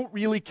 I don't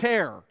really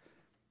care.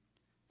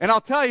 And I'll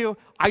tell you,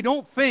 I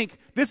don't think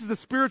this is the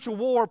spiritual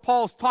war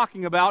Paul's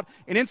talking about.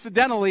 And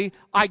incidentally,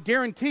 I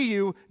guarantee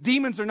you,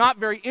 demons are not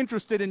very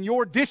interested in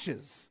your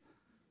dishes.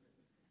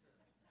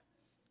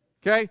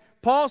 Okay?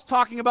 Paul's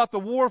talking about the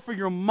war for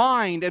your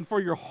mind and for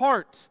your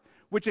heart,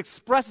 which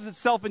expresses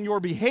itself in your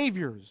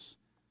behaviors.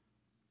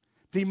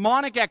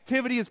 Demonic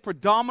activity is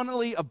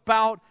predominantly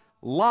about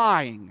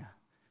lying.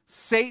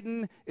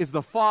 Satan is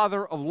the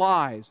father of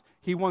lies.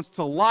 He wants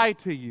to lie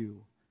to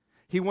you.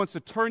 He wants to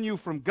turn you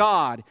from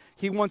God.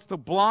 He wants to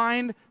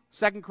blind,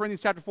 2 Corinthians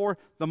chapter 4,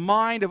 the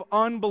mind of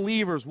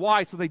unbelievers.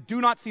 Why? So they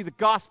do not see the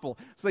gospel.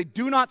 So they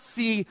do not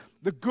see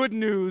the good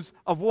news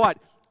of what?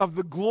 Of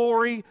the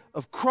glory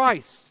of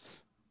Christ.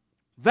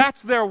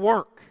 That's their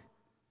work.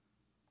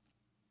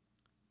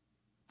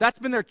 That's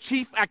been their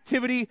chief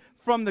activity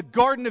from the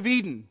Garden of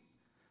Eden.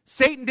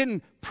 Satan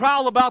didn't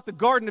prowl about the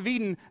Garden of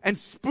Eden and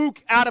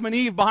spook Adam and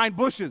Eve behind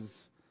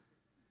bushes.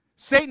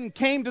 Satan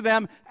came to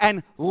them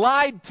and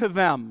lied to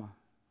them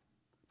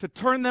to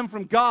turn them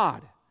from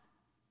God.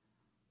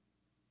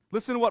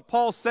 Listen to what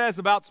Paul says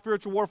about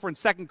spiritual warfare in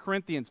 2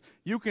 Corinthians.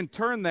 You can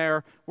turn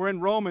there. We're in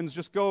Romans.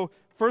 Just go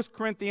 1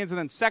 Corinthians and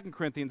then 2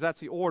 Corinthians. That's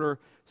the order.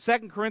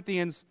 2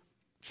 Corinthians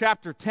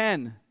chapter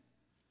 10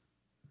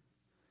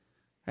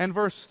 and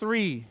verse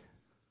 3.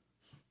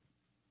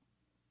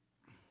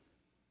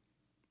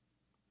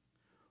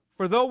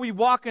 For though we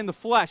walk in the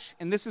flesh,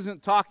 and this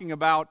isn't talking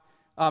about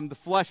the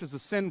flesh as a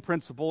sin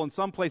principle. In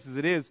some places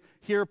it is.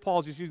 Here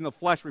Paul's just using the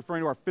flesh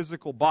referring to our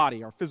physical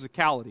body, our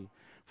physicality.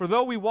 For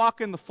though we walk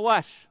in the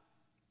flesh,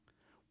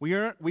 we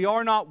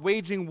are not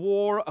waging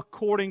war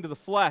according to the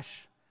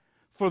flesh.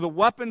 For the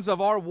weapons of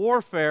our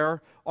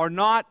warfare are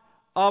not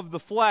of the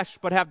flesh,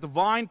 but have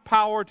divine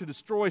power to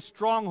destroy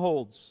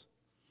strongholds.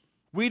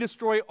 We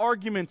destroy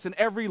arguments and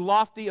every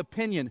lofty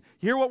opinion.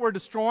 Hear what we're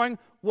destroying?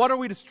 What are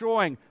we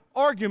destroying?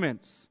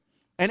 Arguments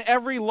and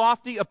every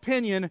lofty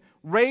opinion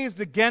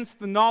raised against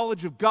the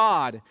knowledge of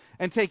God,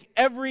 and take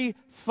every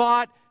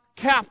thought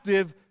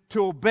captive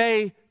to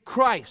obey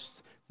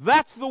Christ.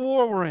 That's the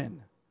war we're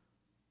in.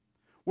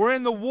 We're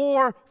in the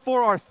war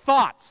for our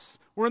thoughts.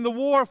 We're in the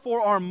war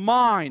for our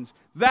minds.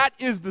 That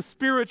is the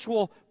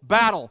spiritual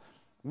battle.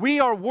 We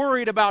are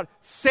worried about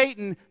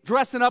Satan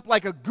dressing up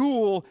like a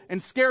ghoul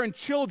and scaring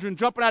children,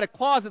 jumping out of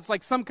closets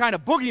like some kind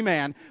of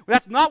boogeyman.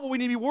 That's not what we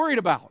need to be worried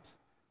about.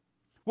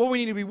 What we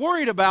need to be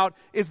worried about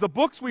is the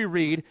books we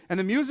read and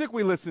the music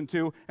we listen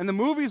to and the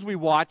movies we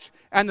watch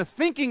and the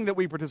thinking that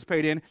we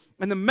participate in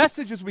and the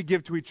messages we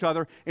give to each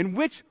other, in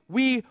which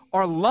we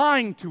are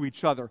lying to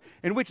each other,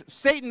 in which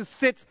Satan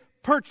sits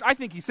perched, I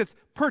think he sits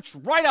perched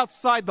right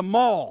outside the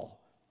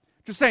mall,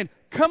 just saying,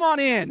 come on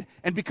in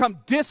and become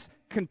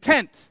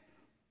discontent.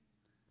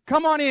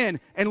 Come on in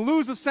and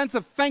lose a sense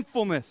of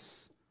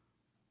thankfulness.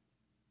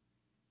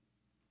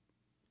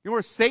 You know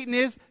where Satan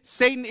is?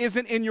 Satan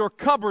isn't in your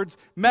cupboards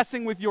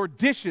messing with your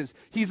dishes.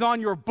 He's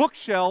on your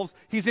bookshelves.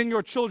 He's in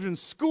your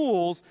children's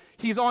schools.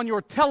 He's on your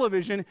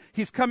television.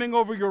 He's coming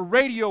over your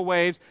radio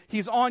waves.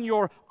 He's on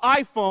your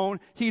iPhone.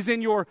 He's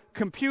in your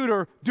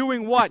computer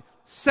doing what?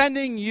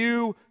 Sending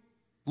you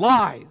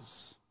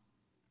lies.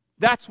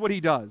 That's what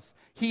he does.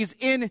 He's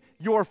in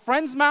your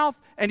friend's mouth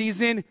and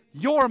he's in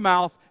your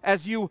mouth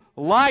as you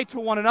lie to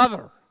one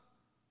another.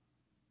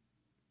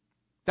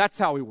 That's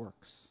how he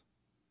works.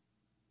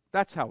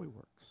 That's how he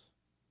works.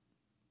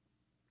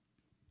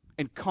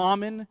 In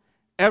common,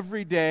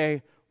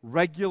 everyday,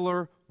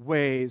 regular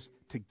ways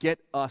to get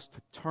us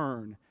to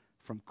turn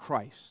from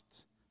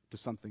Christ to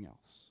something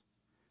else.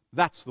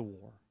 That's the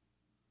war.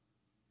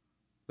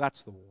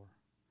 That's the war.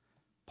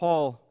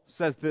 Paul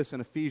says this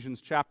in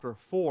Ephesians chapter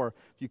 4.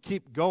 If you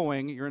keep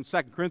going, you're in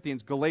 2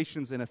 Corinthians,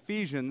 Galatians, and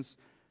Ephesians.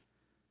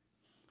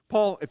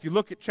 Paul, if you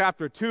look at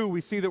chapter 2,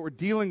 we see that we're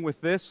dealing with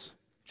this.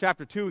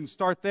 Chapter 2, and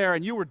start there.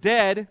 And you were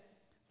dead.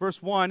 Verse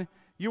 1,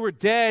 you were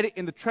dead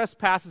in the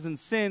trespasses and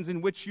sins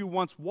in which you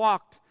once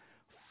walked,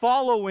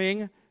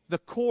 following the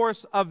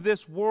course of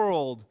this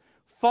world,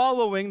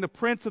 following the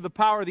prince of the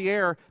power of the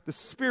air, the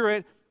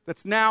spirit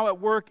that's now at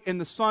work in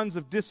the sons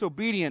of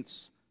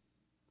disobedience,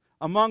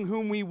 among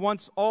whom we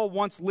once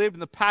lived in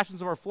the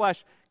passions of our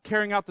flesh,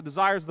 carrying out the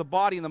desires of the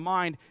body and the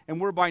mind,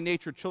 and were by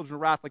nature children of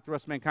wrath like the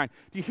rest of mankind.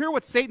 Do you hear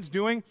what Satan's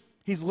doing?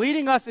 He's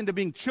leading us into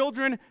being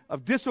children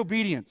of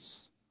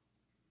disobedience.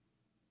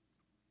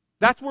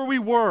 That's where we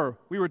were.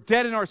 We were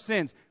dead in our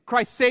sins.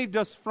 Christ saved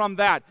us from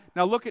that.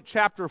 Now look at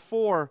chapter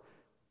 4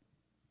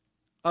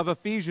 of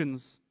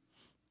Ephesians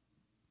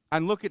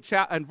and look at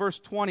verse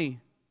 20.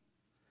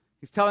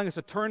 He's telling us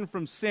to turn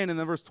from sin, and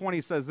then verse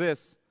 20 says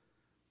this,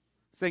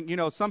 saying,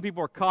 some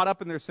people are caught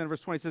up in their sin.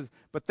 Verse 20 says,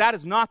 but that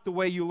is not the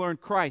way you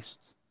learned Christ,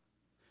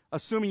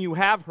 assuming you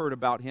have heard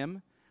about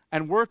him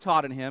and were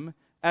taught in him,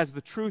 as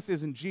the truth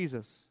is in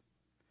Jesus.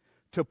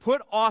 To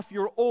put off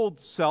your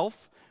old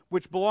self,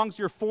 which belongs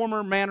to your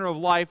former manner of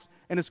life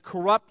and is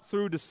corrupt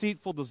through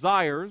deceitful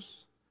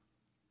desires,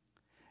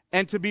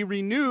 and to be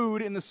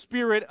renewed in the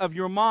spirit of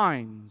your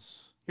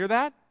minds. Hear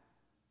that?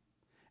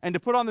 And to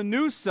put on the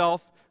new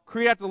self,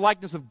 created after the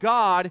likeness of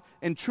God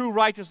in true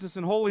righteousness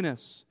and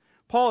holiness.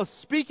 Paul is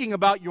speaking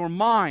about your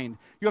mind.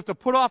 You have to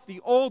put off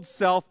the old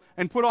self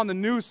and put on the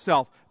new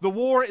self. The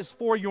war is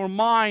for your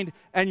mind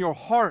and your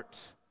heart.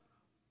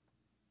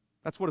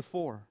 That's what it's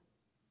for.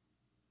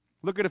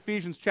 Look at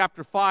Ephesians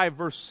chapter 5,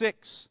 verse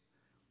 6.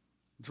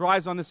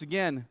 Drives on this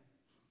again.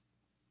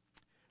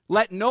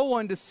 Let no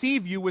one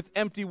deceive you with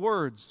empty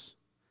words.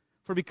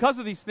 For because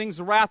of these things,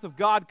 the wrath of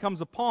God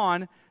comes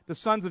upon the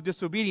sons of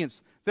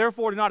disobedience.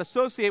 Therefore, do not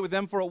associate with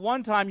them, for at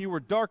one time you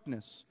were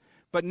darkness,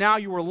 but now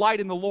you are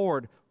light in the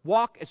Lord.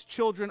 Walk as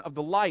children of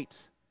the light.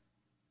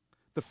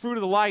 The fruit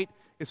of the light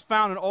is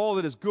found in all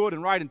that is good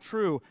and right and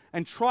true,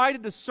 and try to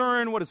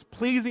discern what is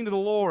pleasing to the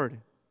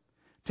Lord.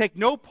 Take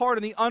no part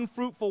in the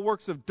unfruitful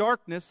works of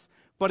darkness,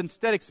 but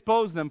instead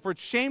expose them. For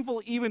it's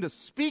shameful even to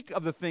speak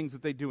of the things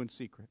that they do in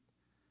secret.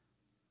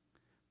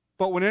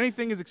 But when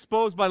anything is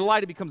exposed by the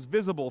light, it becomes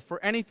visible.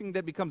 For anything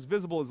that becomes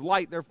visible is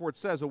light. Therefore it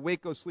says,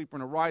 awake, O sleeper,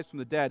 and arise from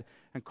the dead,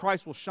 and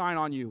Christ will shine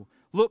on you.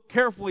 Look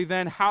carefully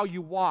then how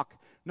you walk,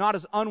 not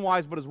as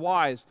unwise, but as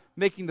wise,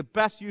 making the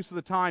best use of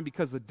the time,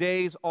 because the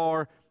days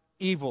are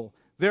evil.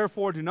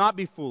 Therefore, do not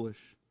be foolish,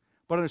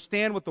 but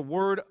understand what the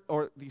will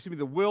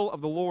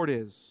of the Lord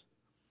is.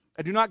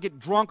 And do not get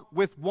drunk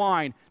with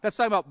wine. That's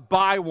talking about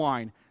buy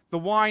wine. The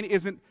wine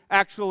isn't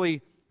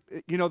actually,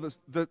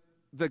 the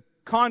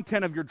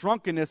content of your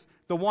drunkenness.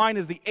 The wine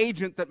is the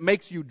agent that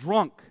makes you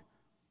drunk.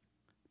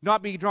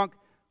 Not be drunk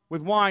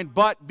with wine,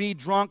 but be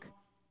drunk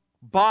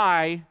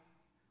for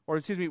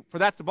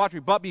that's debauchery,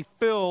 but be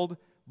filled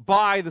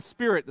by the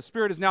Spirit. The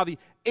Spirit is now the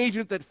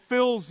agent that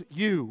fills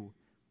you.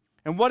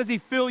 And what does He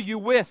fill you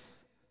with?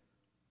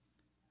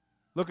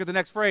 Look at the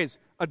next phrase.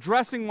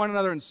 Addressing one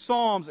another in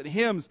psalms and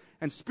hymns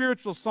and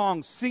spiritual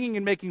songs, singing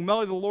and making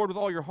melody to the Lord with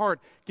all your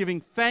heart,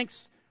 giving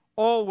thanks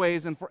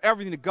always and for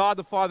everything to God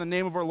the Father in the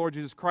name of our Lord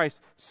Jesus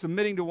Christ,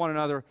 submitting to one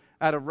another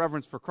out of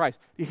reverence for Christ.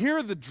 Do you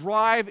hear the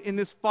drive in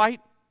this fight?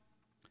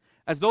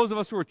 As those of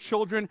us who are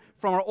children,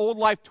 from our old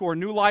life to our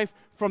new life,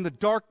 from the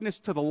darkness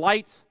to the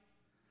light,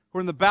 who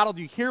are in the battle,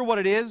 do you hear what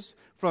it is?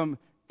 From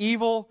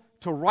evil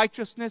to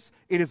righteousness,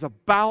 it is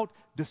about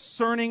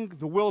discerning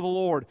the will of the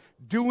Lord,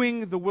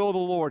 doing the will of the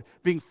Lord,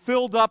 being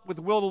filled up with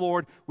the will of the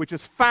Lord, which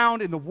is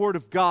found in the Word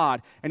of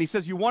God. And He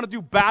says, you want to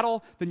do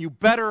battle, then you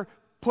better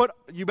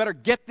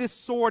get this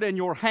sword in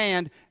your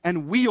hand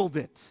and wield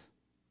it.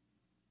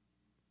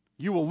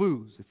 You will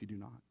lose if you do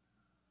not.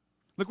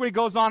 Look what he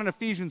goes on in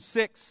Ephesians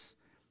 6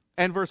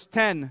 and verse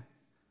 10.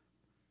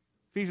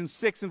 Ephesians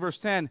 6 and verse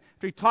 10.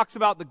 After he talks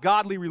about the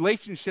godly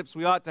relationships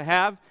we ought to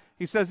have,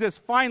 he says this,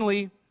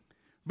 finally,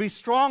 be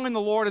strong in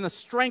the Lord and the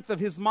strength of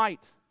His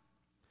might.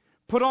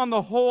 Put on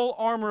the whole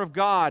armor of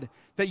God,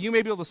 that you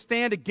may be able to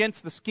stand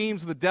against the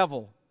schemes of the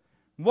devil.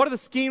 What are the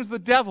schemes of the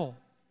devil?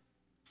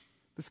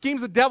 The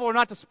schemes of the devil are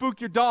not to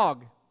spook your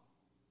dog.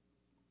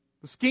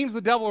 The schemes of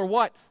the devil are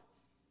what?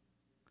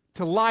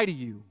 To lie to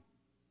you.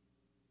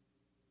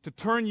 To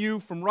turn you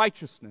from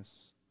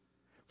righteousness.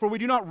 For we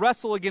do not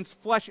wrestle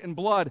against flesh and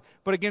blood,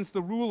 but against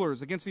the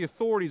rulers, against the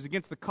authorities,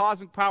 against the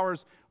cosmic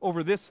powers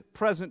over this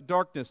present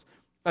darkness,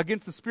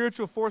 against the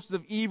spiritual forces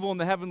of evil in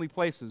the heavenly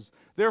places.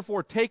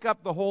 Therefore, take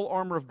up the whole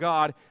armor of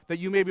God, that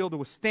you may be able to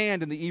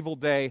withstand in the evil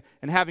day,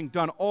 and having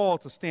done all,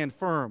 to stand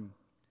firm.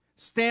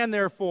 Stand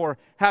therefore,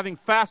 having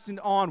fastened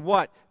on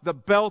what? The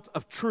belt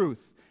of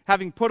truth,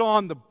 having put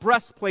on the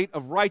breastplate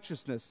of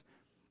righteousness,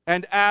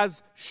 and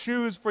as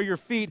shoes for your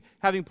feet,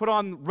 having put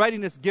on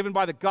readiness given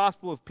by the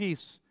gospel of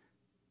peace.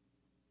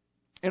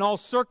 In all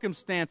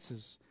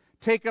circumstances,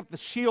 take up the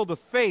shield of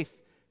faith,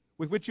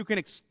 with which you can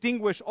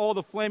extinguish all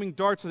the flaming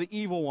darts of the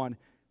evil one,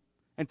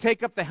 and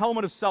take up the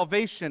helmet of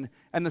salvation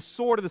and the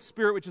sword of the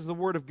Spirit, which is the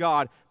word of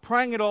God,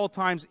 praying at all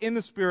times in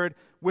the Spirit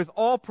with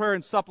all prayer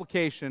and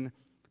supplication.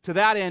 To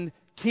that end,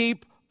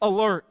 keep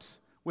alert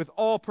with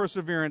all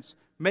perseverance,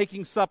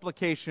 making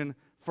supplication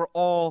for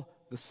all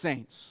the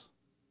saints.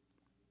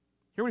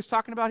 Hear what he's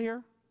talking about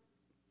here?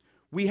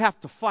 We have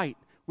to fight.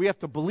 We have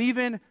to believe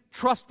in,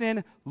 trust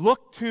in,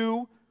 look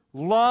to,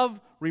 love,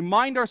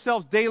 remind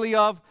ourselves daily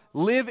of,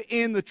 live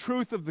in the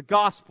truth of the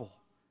gospel.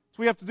 That's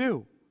what we have to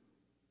do.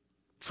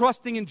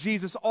 Trusting in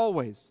Jesus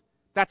always.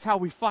 That's how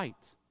we fight.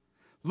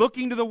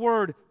 Looking to the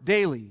Word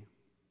daily.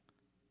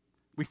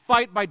 We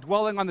fight by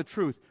dwelling on the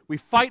truth. We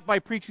fight by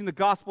preaching the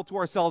gospel to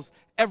ourselves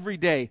every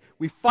day.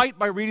 We fight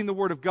by reading the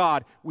Word of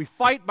God. We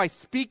fight by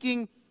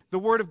speaking the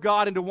Word of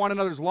God into one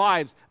another's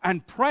lives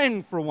and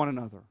praying for one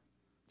another.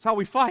 That's how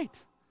we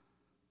fight.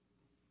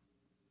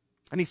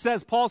 And he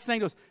says, Paul's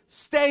saying to us,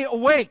 stay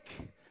awake.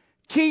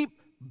 Keep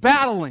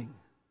battling.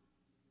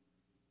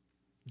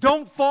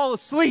 Don't fall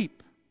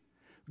asleep.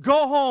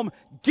 Go home,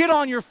 get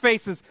on your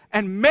faces,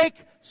 and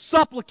make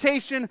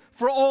supplication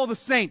for all the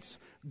saints.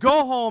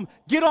 Go home,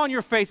 get on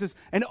your faces,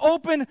 and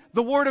open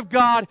the Word of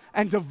God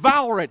and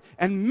devour it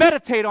and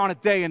meditate on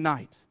it day and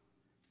night.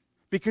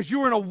 Because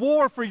you're in a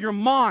war for your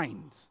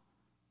mind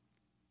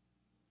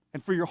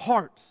and for your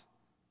heart.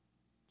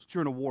 That's what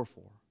you're in a war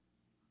for.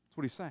 That's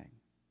what he's saying.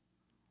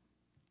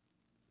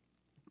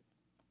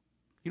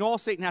 You know, all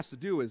Satan has to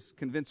do is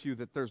convince you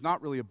that there's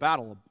not really a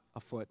battle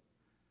afoot,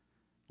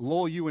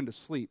 lull you into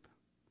sleep,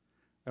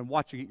 and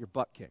watch you get your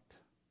butt kicked.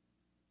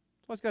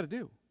 That's what he's got to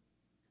do.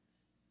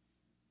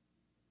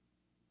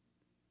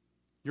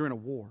 You're in a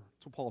war.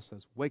 That's what Paul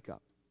says. Wake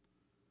up.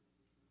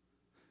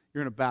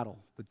 You're in a battle.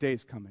 The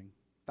day's coming.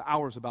 The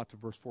hour's about to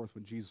burst forth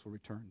when Jesus will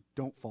return.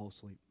 Don't fall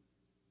asleep.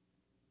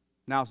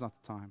 Now's not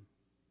the time.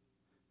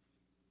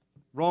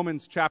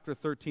 Romans chapter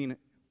 13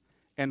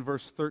 and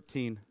verse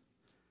 13.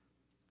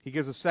 He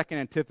gives a second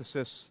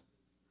antithesis.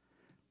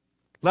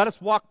 Let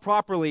us walk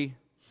properly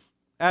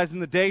as in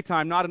the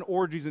daytime, not in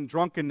orgies and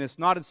drunkenness,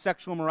 not in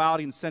sexual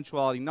immorality and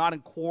sensuality, not in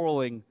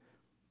quarreling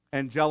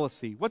and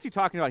jealousy. What's he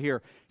talking about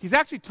here? He's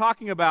actually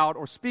talking about,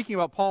 or speaking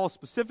about, Paul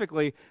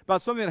specifically,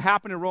 about something that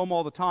happened in Rome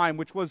all the time,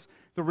 which was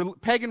the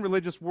pagan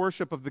religious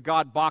worship of the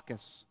god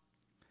Bacchus.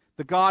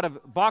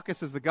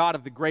 Bacchus is the god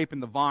of the grape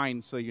and the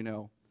vine, so you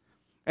know.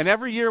 And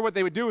every year what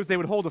they would do is they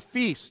would hold a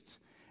feast,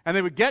 and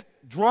they would get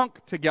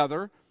drunk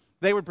together.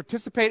 They would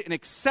participate in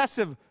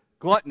excessive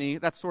gluttony.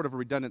 That's sort of a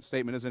redundant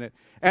statement, isn't it?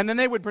 And then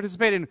they would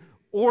participate in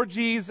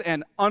orgies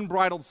and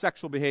unbridled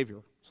sexual behavior.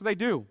 So they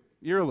do,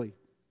 yearly.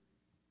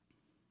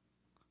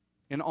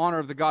 in honor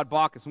of the god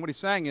Bacchus. And what he's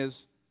saying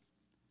is,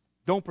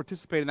 don't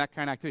participate in that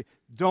kind of activity.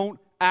 Don't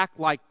act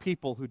like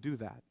people who do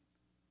that.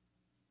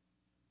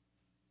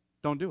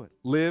 Don't do it.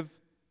 Live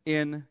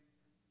in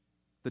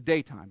the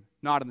daytime,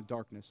 not in the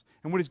darkness.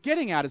 And what he's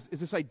getting at is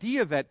this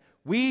idea that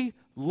we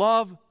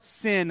love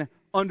sin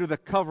under the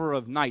cover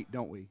of night,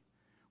 don't we?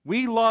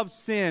 We love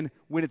sin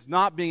when it's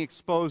not being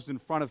exposed in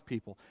front of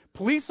people.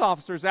 Police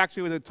officers,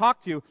 actually, when they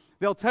talk to you,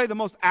 they'll tell you the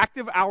most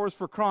active hours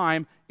for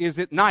crime is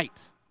at night,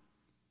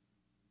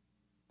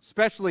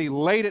 especially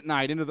late at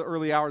night into the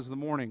early hours of the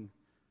morning,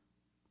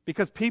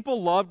 because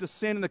people love to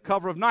sin in the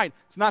cover of night.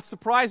 It's not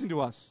surprising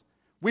to us.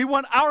 We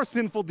want our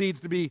sinful deeds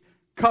to be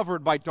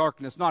covered by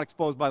darkness, not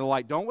exposed by the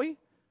light, don't we?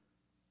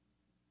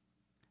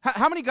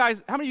 How many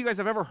of you guys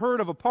have ever heard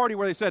of a party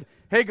where they said,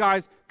 hey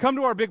guys, come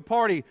to our big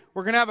party.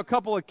 We're going to have a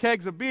couple of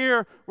kegs of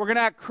beer. We're going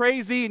to act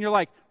crazy. And you're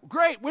like,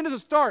 great, when does it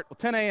start? Well,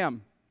 10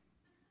 a.m.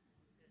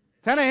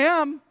 10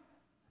 a.m.?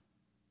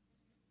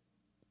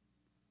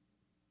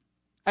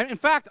 And in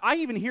fact, I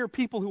even hear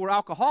people who are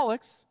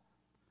alcoholics,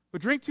 who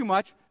drink too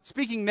much,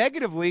 speaking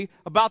negatively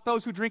about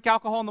those who drink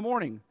alcohol in the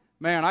morning.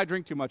 Man, I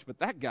drink too much, but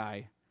that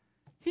guy,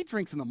 he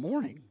drinks in the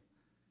morning.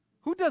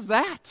 Who does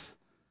that?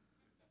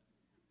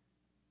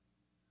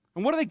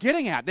 And what are they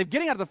getting at? They're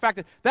getting at the fact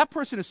that that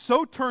person is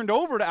so turned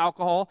over to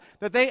alcohol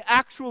that they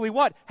actually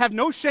what? Have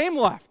no shame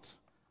left.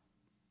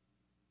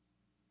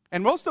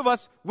 And most of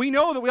us, we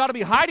know that we ought to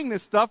be hiding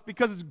this stuff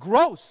because it's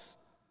gross.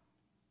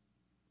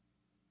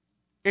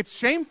 It's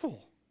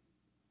shameful.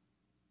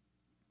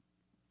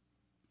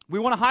 We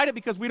want to hide it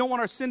because we don't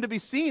want our sin to be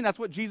seen. That's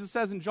what Jesus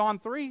says in John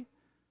 3.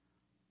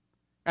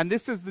 And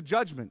this is the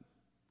judgment.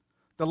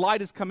 The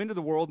light has come into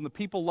the world, and the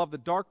people love the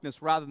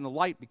darkness rather than the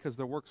light because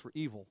their works were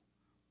evil.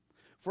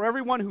 For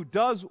everyone who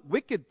does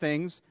wicked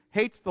things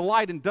hates the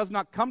light and does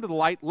not come to the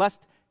light,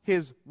 lest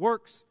his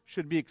works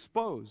should be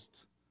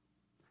exposed.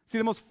 See,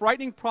 the most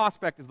frightening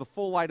prospect is the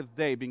full light of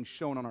day being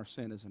shown on our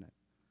sin, isn't it?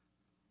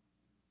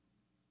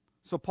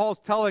 So Paul's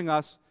telling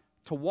us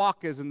to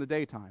walk as in the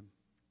daytime.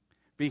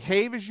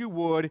 Behave as you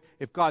would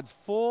if God's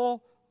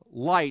full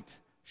light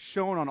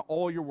shone on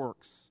all your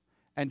works,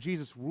 and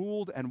Jesus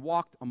ruled and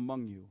walked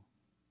among you.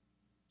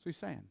 So he's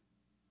saying,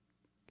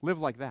 live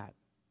like that.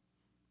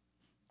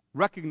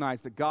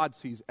 Recognize that God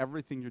sees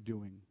everything you're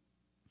doing.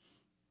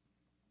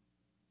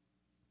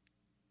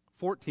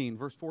 14,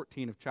 verse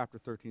 14 of chapter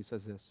 13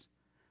 says this.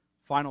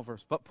 Final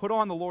verse. But put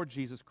on the Lord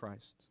Jesus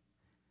Christ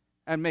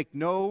and make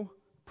no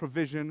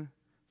provision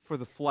for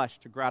the flesh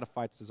to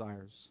gratify its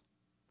desires.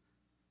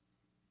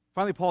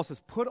 Finally, Paul says,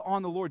 put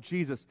on the Lord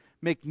Jesus.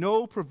 Make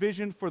no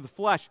provision for the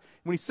flesh.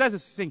 When he says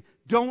this, he's saying,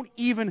 don't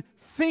even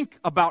think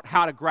about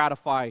how to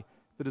gratify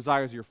the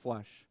desires of your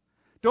flesh.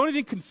 Don't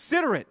even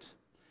consider it.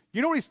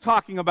 You know what he's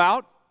talking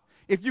about?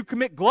 If you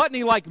commit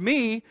gluttony like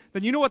me,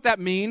 then you know what that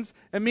means.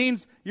 It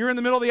means you're in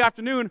the middle of the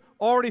afternoon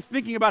already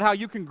thinking about how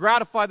you can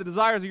gratify the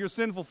desires of your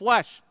sinful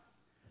flesh.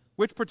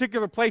 Which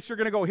particular place you're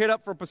going to go hit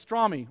up for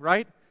pastrami,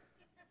 right?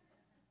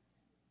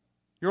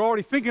 You're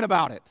already thinking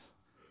about it.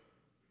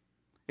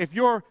 If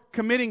you're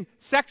committing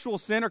sexual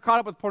sin or caught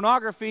up with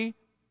pornography,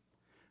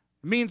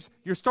 it means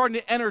you're starting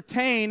to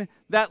entertain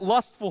that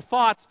lustful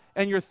thoughts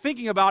and you're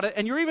thinking about it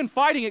and you're even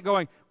fighting it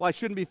going, well, I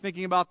shouldn't be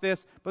thinking about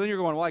this. But then you're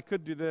going, well, I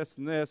could do this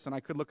and I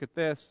could look at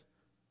this.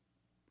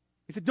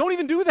 He said, don't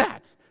even do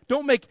that.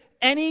 Don't make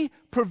any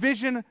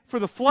provision for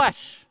the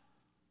flesh.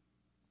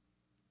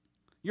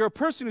 You're a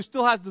person who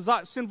still has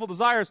sinful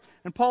desires,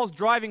 and Paul's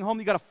driving home,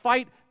 you've got to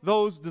fight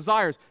those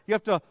desires. You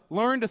have to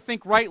learn to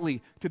think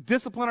rightly, to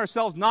discipline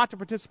ourselves not to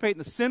participate in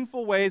the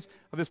sinful ways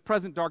of this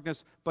present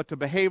darkness, but to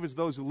behave as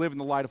those who live in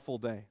the light of full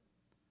day.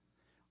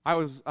 I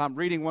was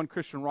reading one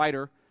Christian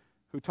writer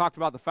who talked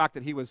about the fact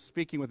that he was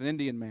speaking with an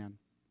Indian man.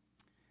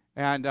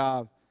 And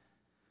the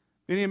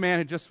Indian man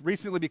had just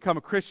recently become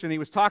a Christian. He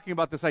was talking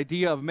about this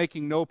idea of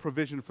making no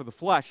provision for the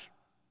flesh.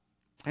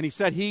 And he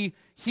said he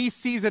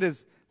sees it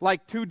as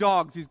like two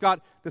dogs. He's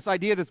got this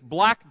idea, this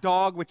black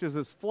dog, which is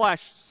his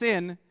flesh,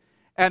 sin,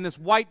 and this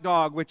white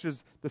dog, which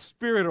is the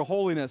spirit or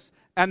holiness,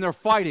 and they're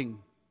fighting.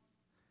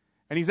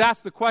 And he's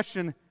asked the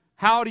question,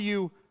 how do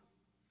you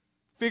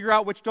figure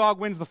out which dog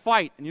wins the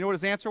fight? And you know what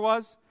his answer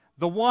was?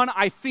 The one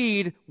I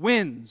feed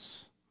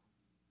wins.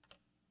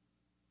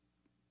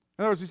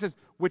 In other words, he says,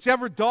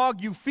 whichever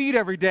dog you feed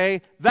every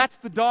day, that's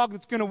the dog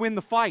that's going to win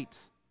the fight.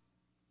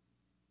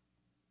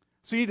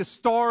 So you need to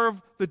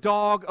starve the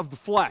dog of the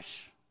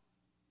flesh.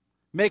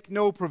 Make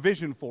no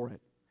provision for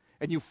it.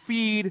 And you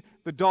feed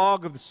the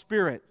dog of the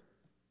Spirit.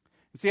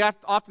 And see,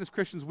 often as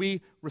Christians,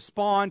 we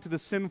respond to the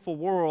sinful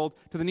world,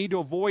 to the need to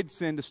avoid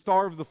sin, to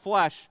starve the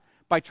flesh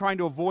by trying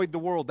to avoid the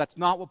world. That's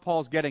not what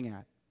Paul's getting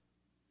at.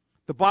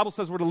 The Bible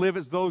says we're to live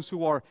as those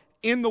who are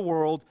in the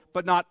world,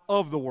 but not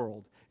of the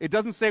world. It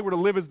doesn't say we're to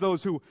live as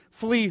those who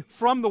flee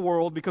from the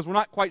world because we're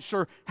not quite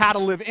sure how to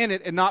live in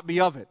it and not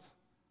be of it.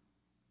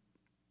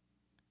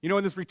 You know,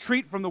 in this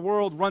retreat from the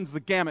world runs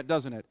the gamut,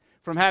 doesn't it?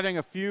 From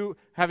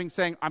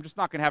saying, I'm just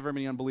not going to have very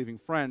many unbelieving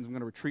friends. I'm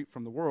going to retreat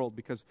from the world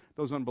because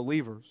those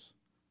unbelievers.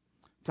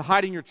 to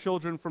hiding your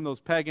children from those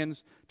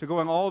pagans, to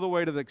going all the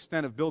way to the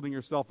extent of building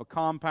yourself a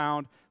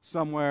compound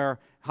somewhere,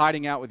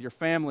 hiding out with your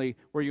family,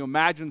 where you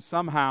imagine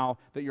somehow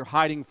that you're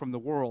hiding from the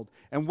world.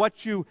 And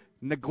what you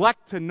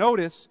neglect to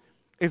notice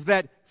is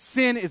that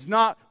sin is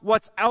not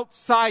what's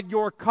outside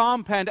your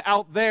compound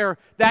out there.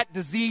 That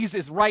disease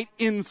is right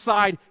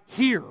inside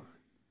here.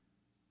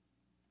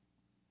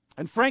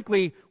 And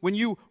frankly, when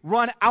you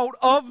run out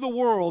of the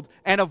world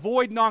and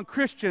avoid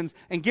non-Christians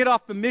and get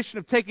off the mission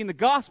of taking the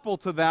gospel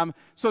to them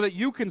so that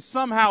you can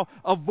somehow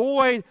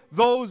avoid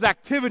those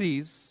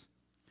activities,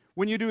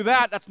 when you do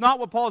that, that's not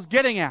what Paul's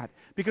getting at.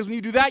 Because when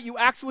you do that, you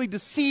actually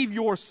deceive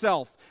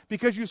yourself.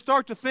 Because you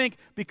start to think,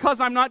 because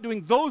I'm not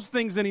doing those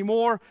things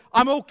anymore,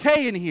 I'm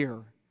okay in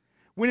here.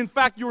 When in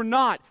fact you're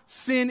not.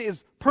 Sin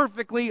is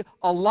perfectly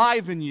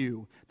alive in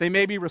you. They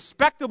may be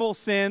respectable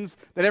sins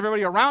that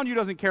everybody around you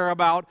doesn't care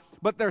about,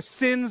 but they're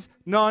sins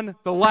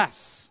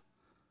nonetheless.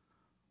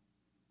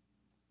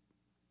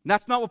 And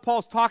that's not what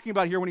Paul's talking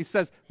about here when he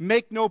says,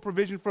 make no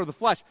provision for the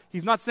flesh.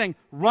 He's not saying,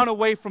 run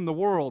away from the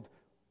world.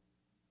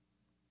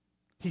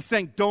 He's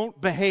saying, don't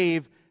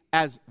behave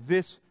as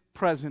this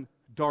present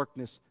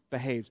darkness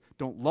behaves.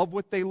 Don't love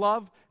what they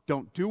love.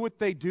 Don't do what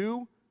they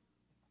do.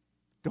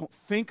 Don't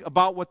think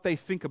about what they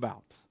think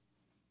about.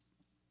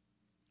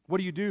 What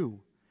do?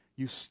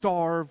 You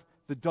starve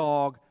the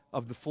dog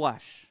of the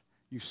flesh.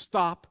 You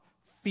stop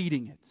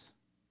feeding it.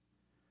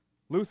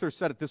 Luther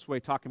said it this way,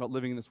 talking about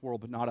living in this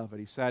world but not of it.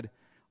 He said,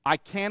 I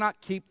cannot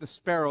keep the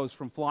sparrows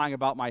from flying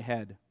about my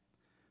head,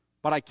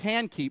 but I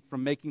can keep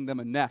from making them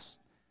a nest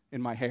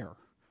in my hair.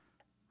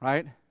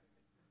 Right?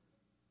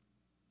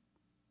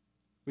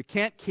 We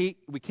can't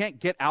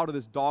get out of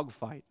this dog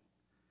fight,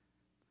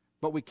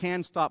 but we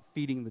can stop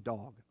feeding the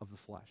dog of the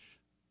flesh.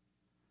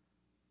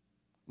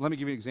 Let me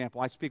give you an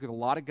example. I speak with a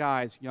lot of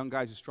guys, young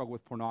guys who struggle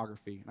with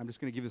pornography. And I'm just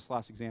going to give this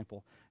last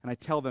example. And I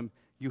tell them,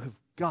 you have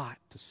got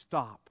to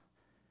stop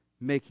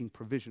making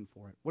provision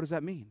for it. What does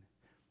that mean?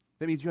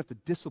 That means you have to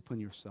discipline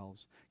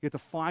yourselves. You have to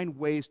find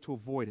ways to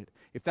avoid it.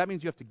 If that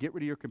means you have to get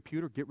rid of your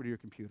computer, get rid of your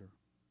computer.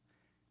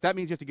 If that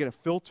means you have to get a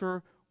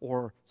filter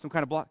or some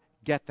kind of block,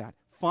 get that.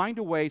 Find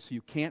a way so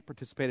you can't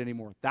participate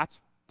anymore. That's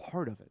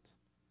part of it.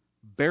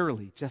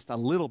 Barely, just a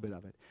little bit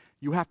of it.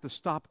 You have to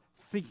stop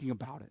thinking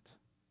about it.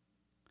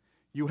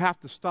 You have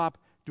to stop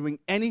doing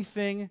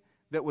anything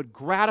that would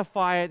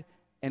gratify it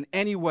in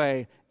any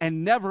way,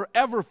 and never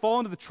ever fall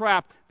into the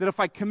trap that if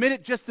I commit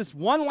it just this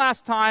one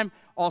last time,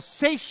 I'll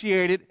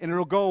satiate it and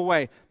it'll go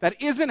away. That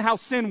isn't how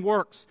sin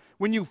works.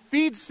 When you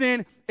feed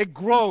sin, it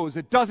grows.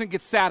 It doesn't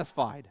get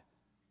satisfied.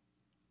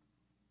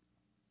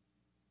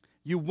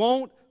 You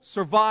won't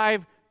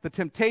survive the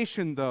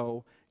temptation,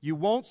 though. You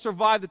won't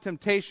survive the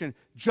temptation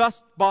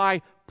just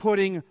by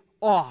putting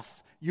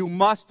off. You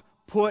must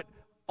put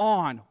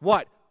on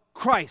what?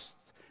 Christ.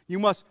 You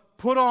must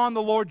put on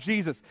the Lord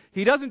Jesus.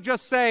 He doesn't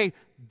just say,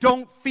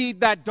 don't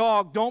feed that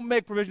dog, don't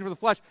make provision for the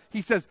flesh.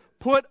 He says,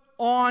 put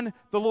on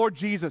the Lord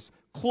Jesus.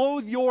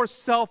 Clothe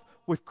yourself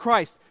with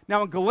Christ.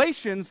 Now in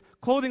Galatians,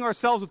 clothing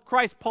ourselves with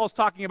Christ, Paul's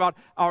talking about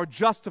our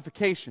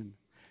justification.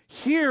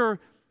 Here,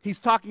 he's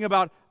talking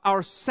about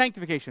our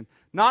sanctification.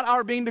 Not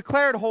our being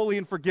declared holy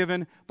and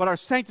forgiven, but our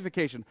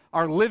sanctification,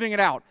 our living it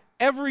out.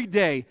 Every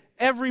day,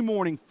 every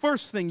morning,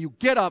 first thing you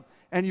get up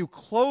and you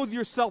clothe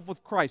yourself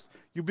with Christ.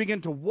 You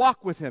begin to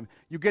walk with Him.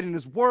 You get in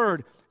His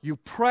Word. You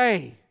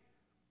pray.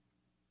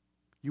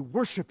 You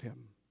worship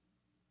Him.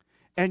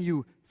 And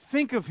you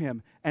think of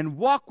Him and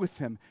walk with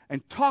Him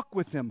and talk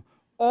with Him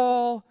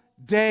all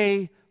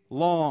day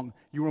long.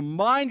 You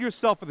remind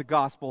yourself of the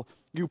gospel.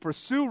 You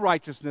pursue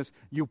righteousness.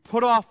 You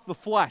put off the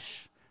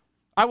flesh.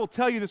 I will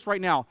tell you this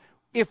right now.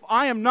 If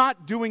I am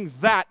not doing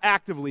that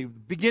actively,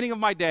 beginning of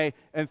my day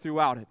and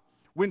throughout it,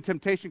 when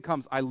temptation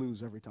comes, I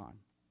lose every time.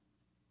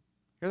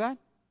 Hear that?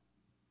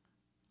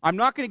 I'm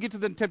not going to get to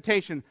the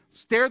temptation,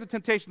 stare the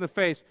temptation in the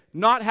face,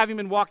 not having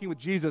been walking with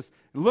Jesus,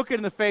 and look it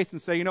in the face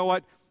and say, you know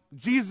what?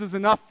 Jesus is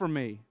enough for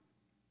me.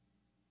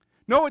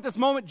 No, at this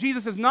moment,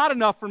 Jesus is not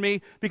enough for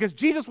me because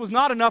Jesus was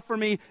not enough for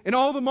me in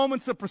all the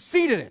moments that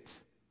preceded it.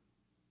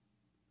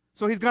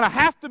 So He's going to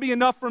have to be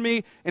enough for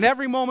me in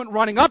every moment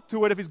running up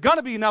to it if He's going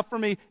to be enough for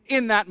me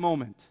in that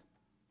moment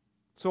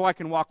so I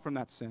can walk from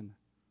that sin.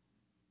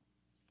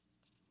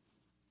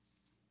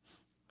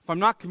 If I'm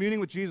not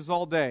communing with Jesus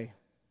all day,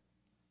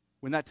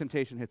 when that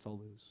temptation hits, I'll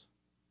lose.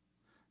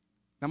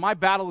 Now, my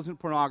battle isn't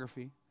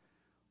pornography.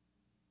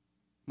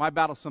 My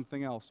battle is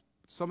something else.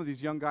 Some of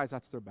these young guys,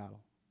 that's their battle.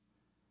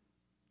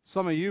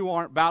 Some of you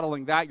aren't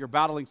battling that. You're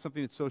battling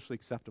something that's socially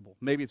acceptable.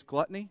 Maybe it's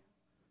gluttony.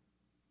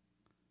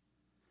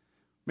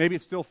 Maybe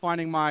it's still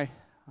finding my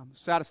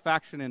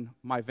satisfaction in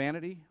my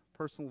vanity,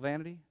 personal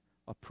vanity,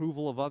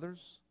 approval of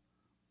others,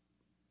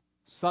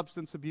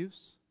 substance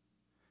abuse.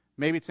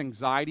 Maybe it's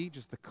anxiety,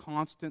 just the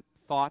constant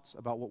thoughts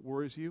about what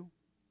worries you.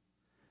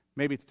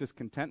 Maybe it's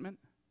discontentment.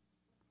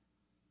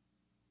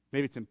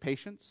 Maybe it's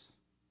impatience.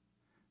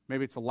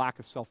 Maybe it's a lack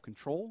of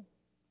self-control.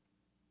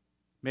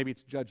 Maybe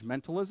it's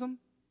judgmentalism.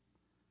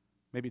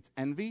 Maybe it's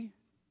envy.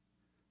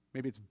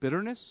 Maybe it's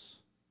bitterness.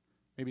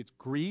 Maybe it's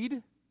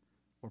greed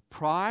or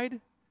pride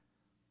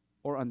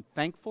or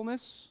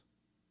unthankfulness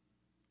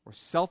or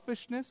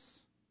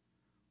selfishness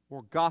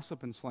or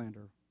gossip and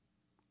slander.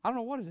 I don't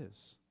know what it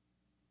is.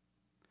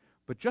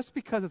 But just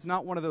because it's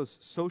not one of those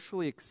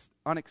socially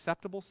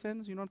unacceptable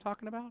sins, you know what I'm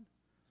talking about?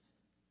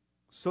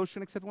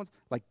 Socially unacceptable ones,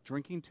 like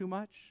drinking too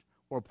much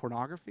or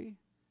pornography,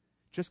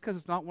 just because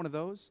it's not one of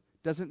those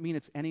doesn't mean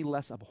it's any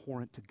less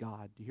abhorrent to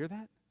God. Do you hear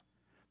that?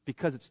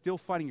 Because it's still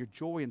finding your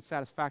joy and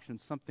satisfaction in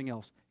something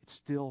else. It's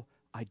still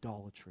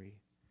idolatry,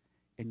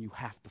 and you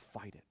have to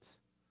fight it.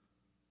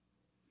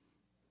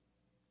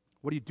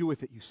 What do you do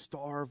with it? You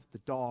starve the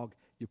dog.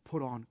 You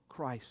put on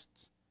Christ.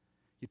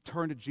 You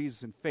turn to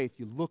Jesus in faith.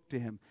 You look to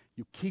him.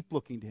 You keep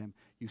looking to him.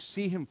 You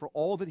see him for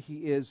all that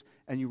he is,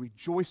 and you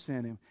rejoice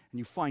in him, and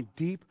you find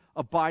deep,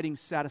 abiding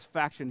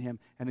satisfaction in him,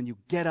 and then you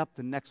get up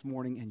the next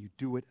morning and you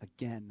do it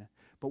again.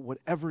 But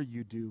whatever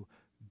you do,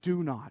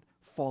 do not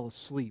fall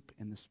asleep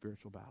in this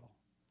spiritual battle.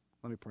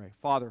 Let me pray.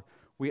 Father,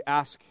 we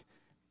ask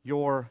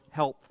your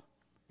help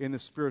in the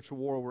spiritual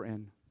war we're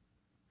in.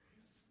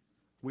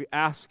 We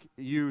ask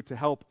you to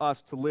help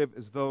us to live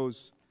as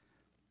those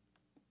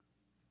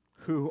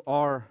who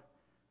are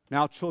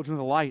now children of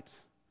the light,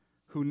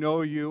 who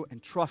know you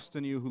and trust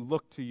in you, who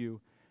look to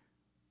you.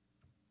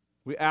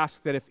 We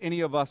ask that if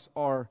any of us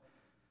are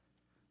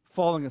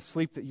falling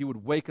asleep, that you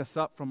would wake us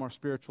up from our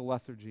spiritual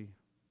lethargy,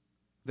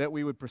 that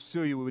we would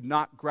pursue you, we would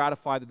not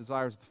gratify the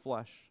desires of the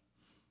flesh.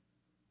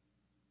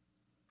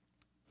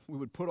 We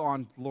would put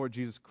on Lord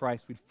Jesus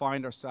Christ. We'd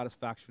find our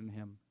satisfaction in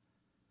him.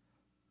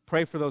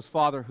 Pray for those,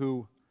 Father,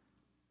 who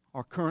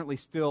are currently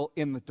still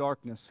in the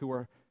darkness,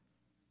 whose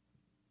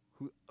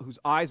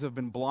eyes have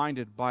been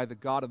blinded by the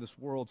god of this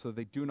world so that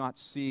they do not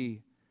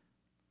see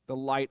the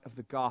light of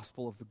the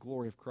gospel of the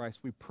glory of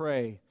Christ. We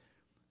pray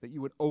that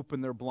you would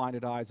open their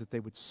blinded eyes, that they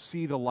would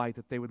see the light,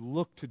 that they would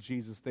look to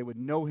Jesus, they would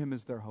know him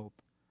as their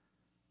hope,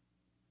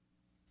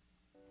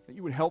 that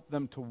you would help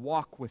them to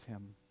walk with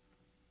him.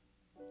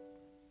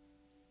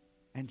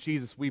 And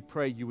Jesus, we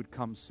pray you would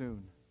come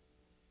soon,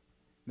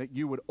 that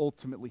you would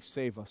ultimately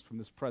save us from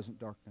this present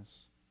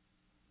darkness,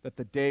 that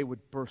the day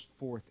would burst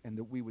forth and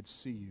that we would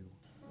see you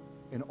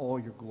in all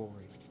your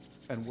glory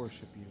and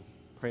worship you.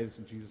 Pray this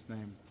in Jesus'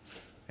 name.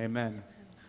 Amen.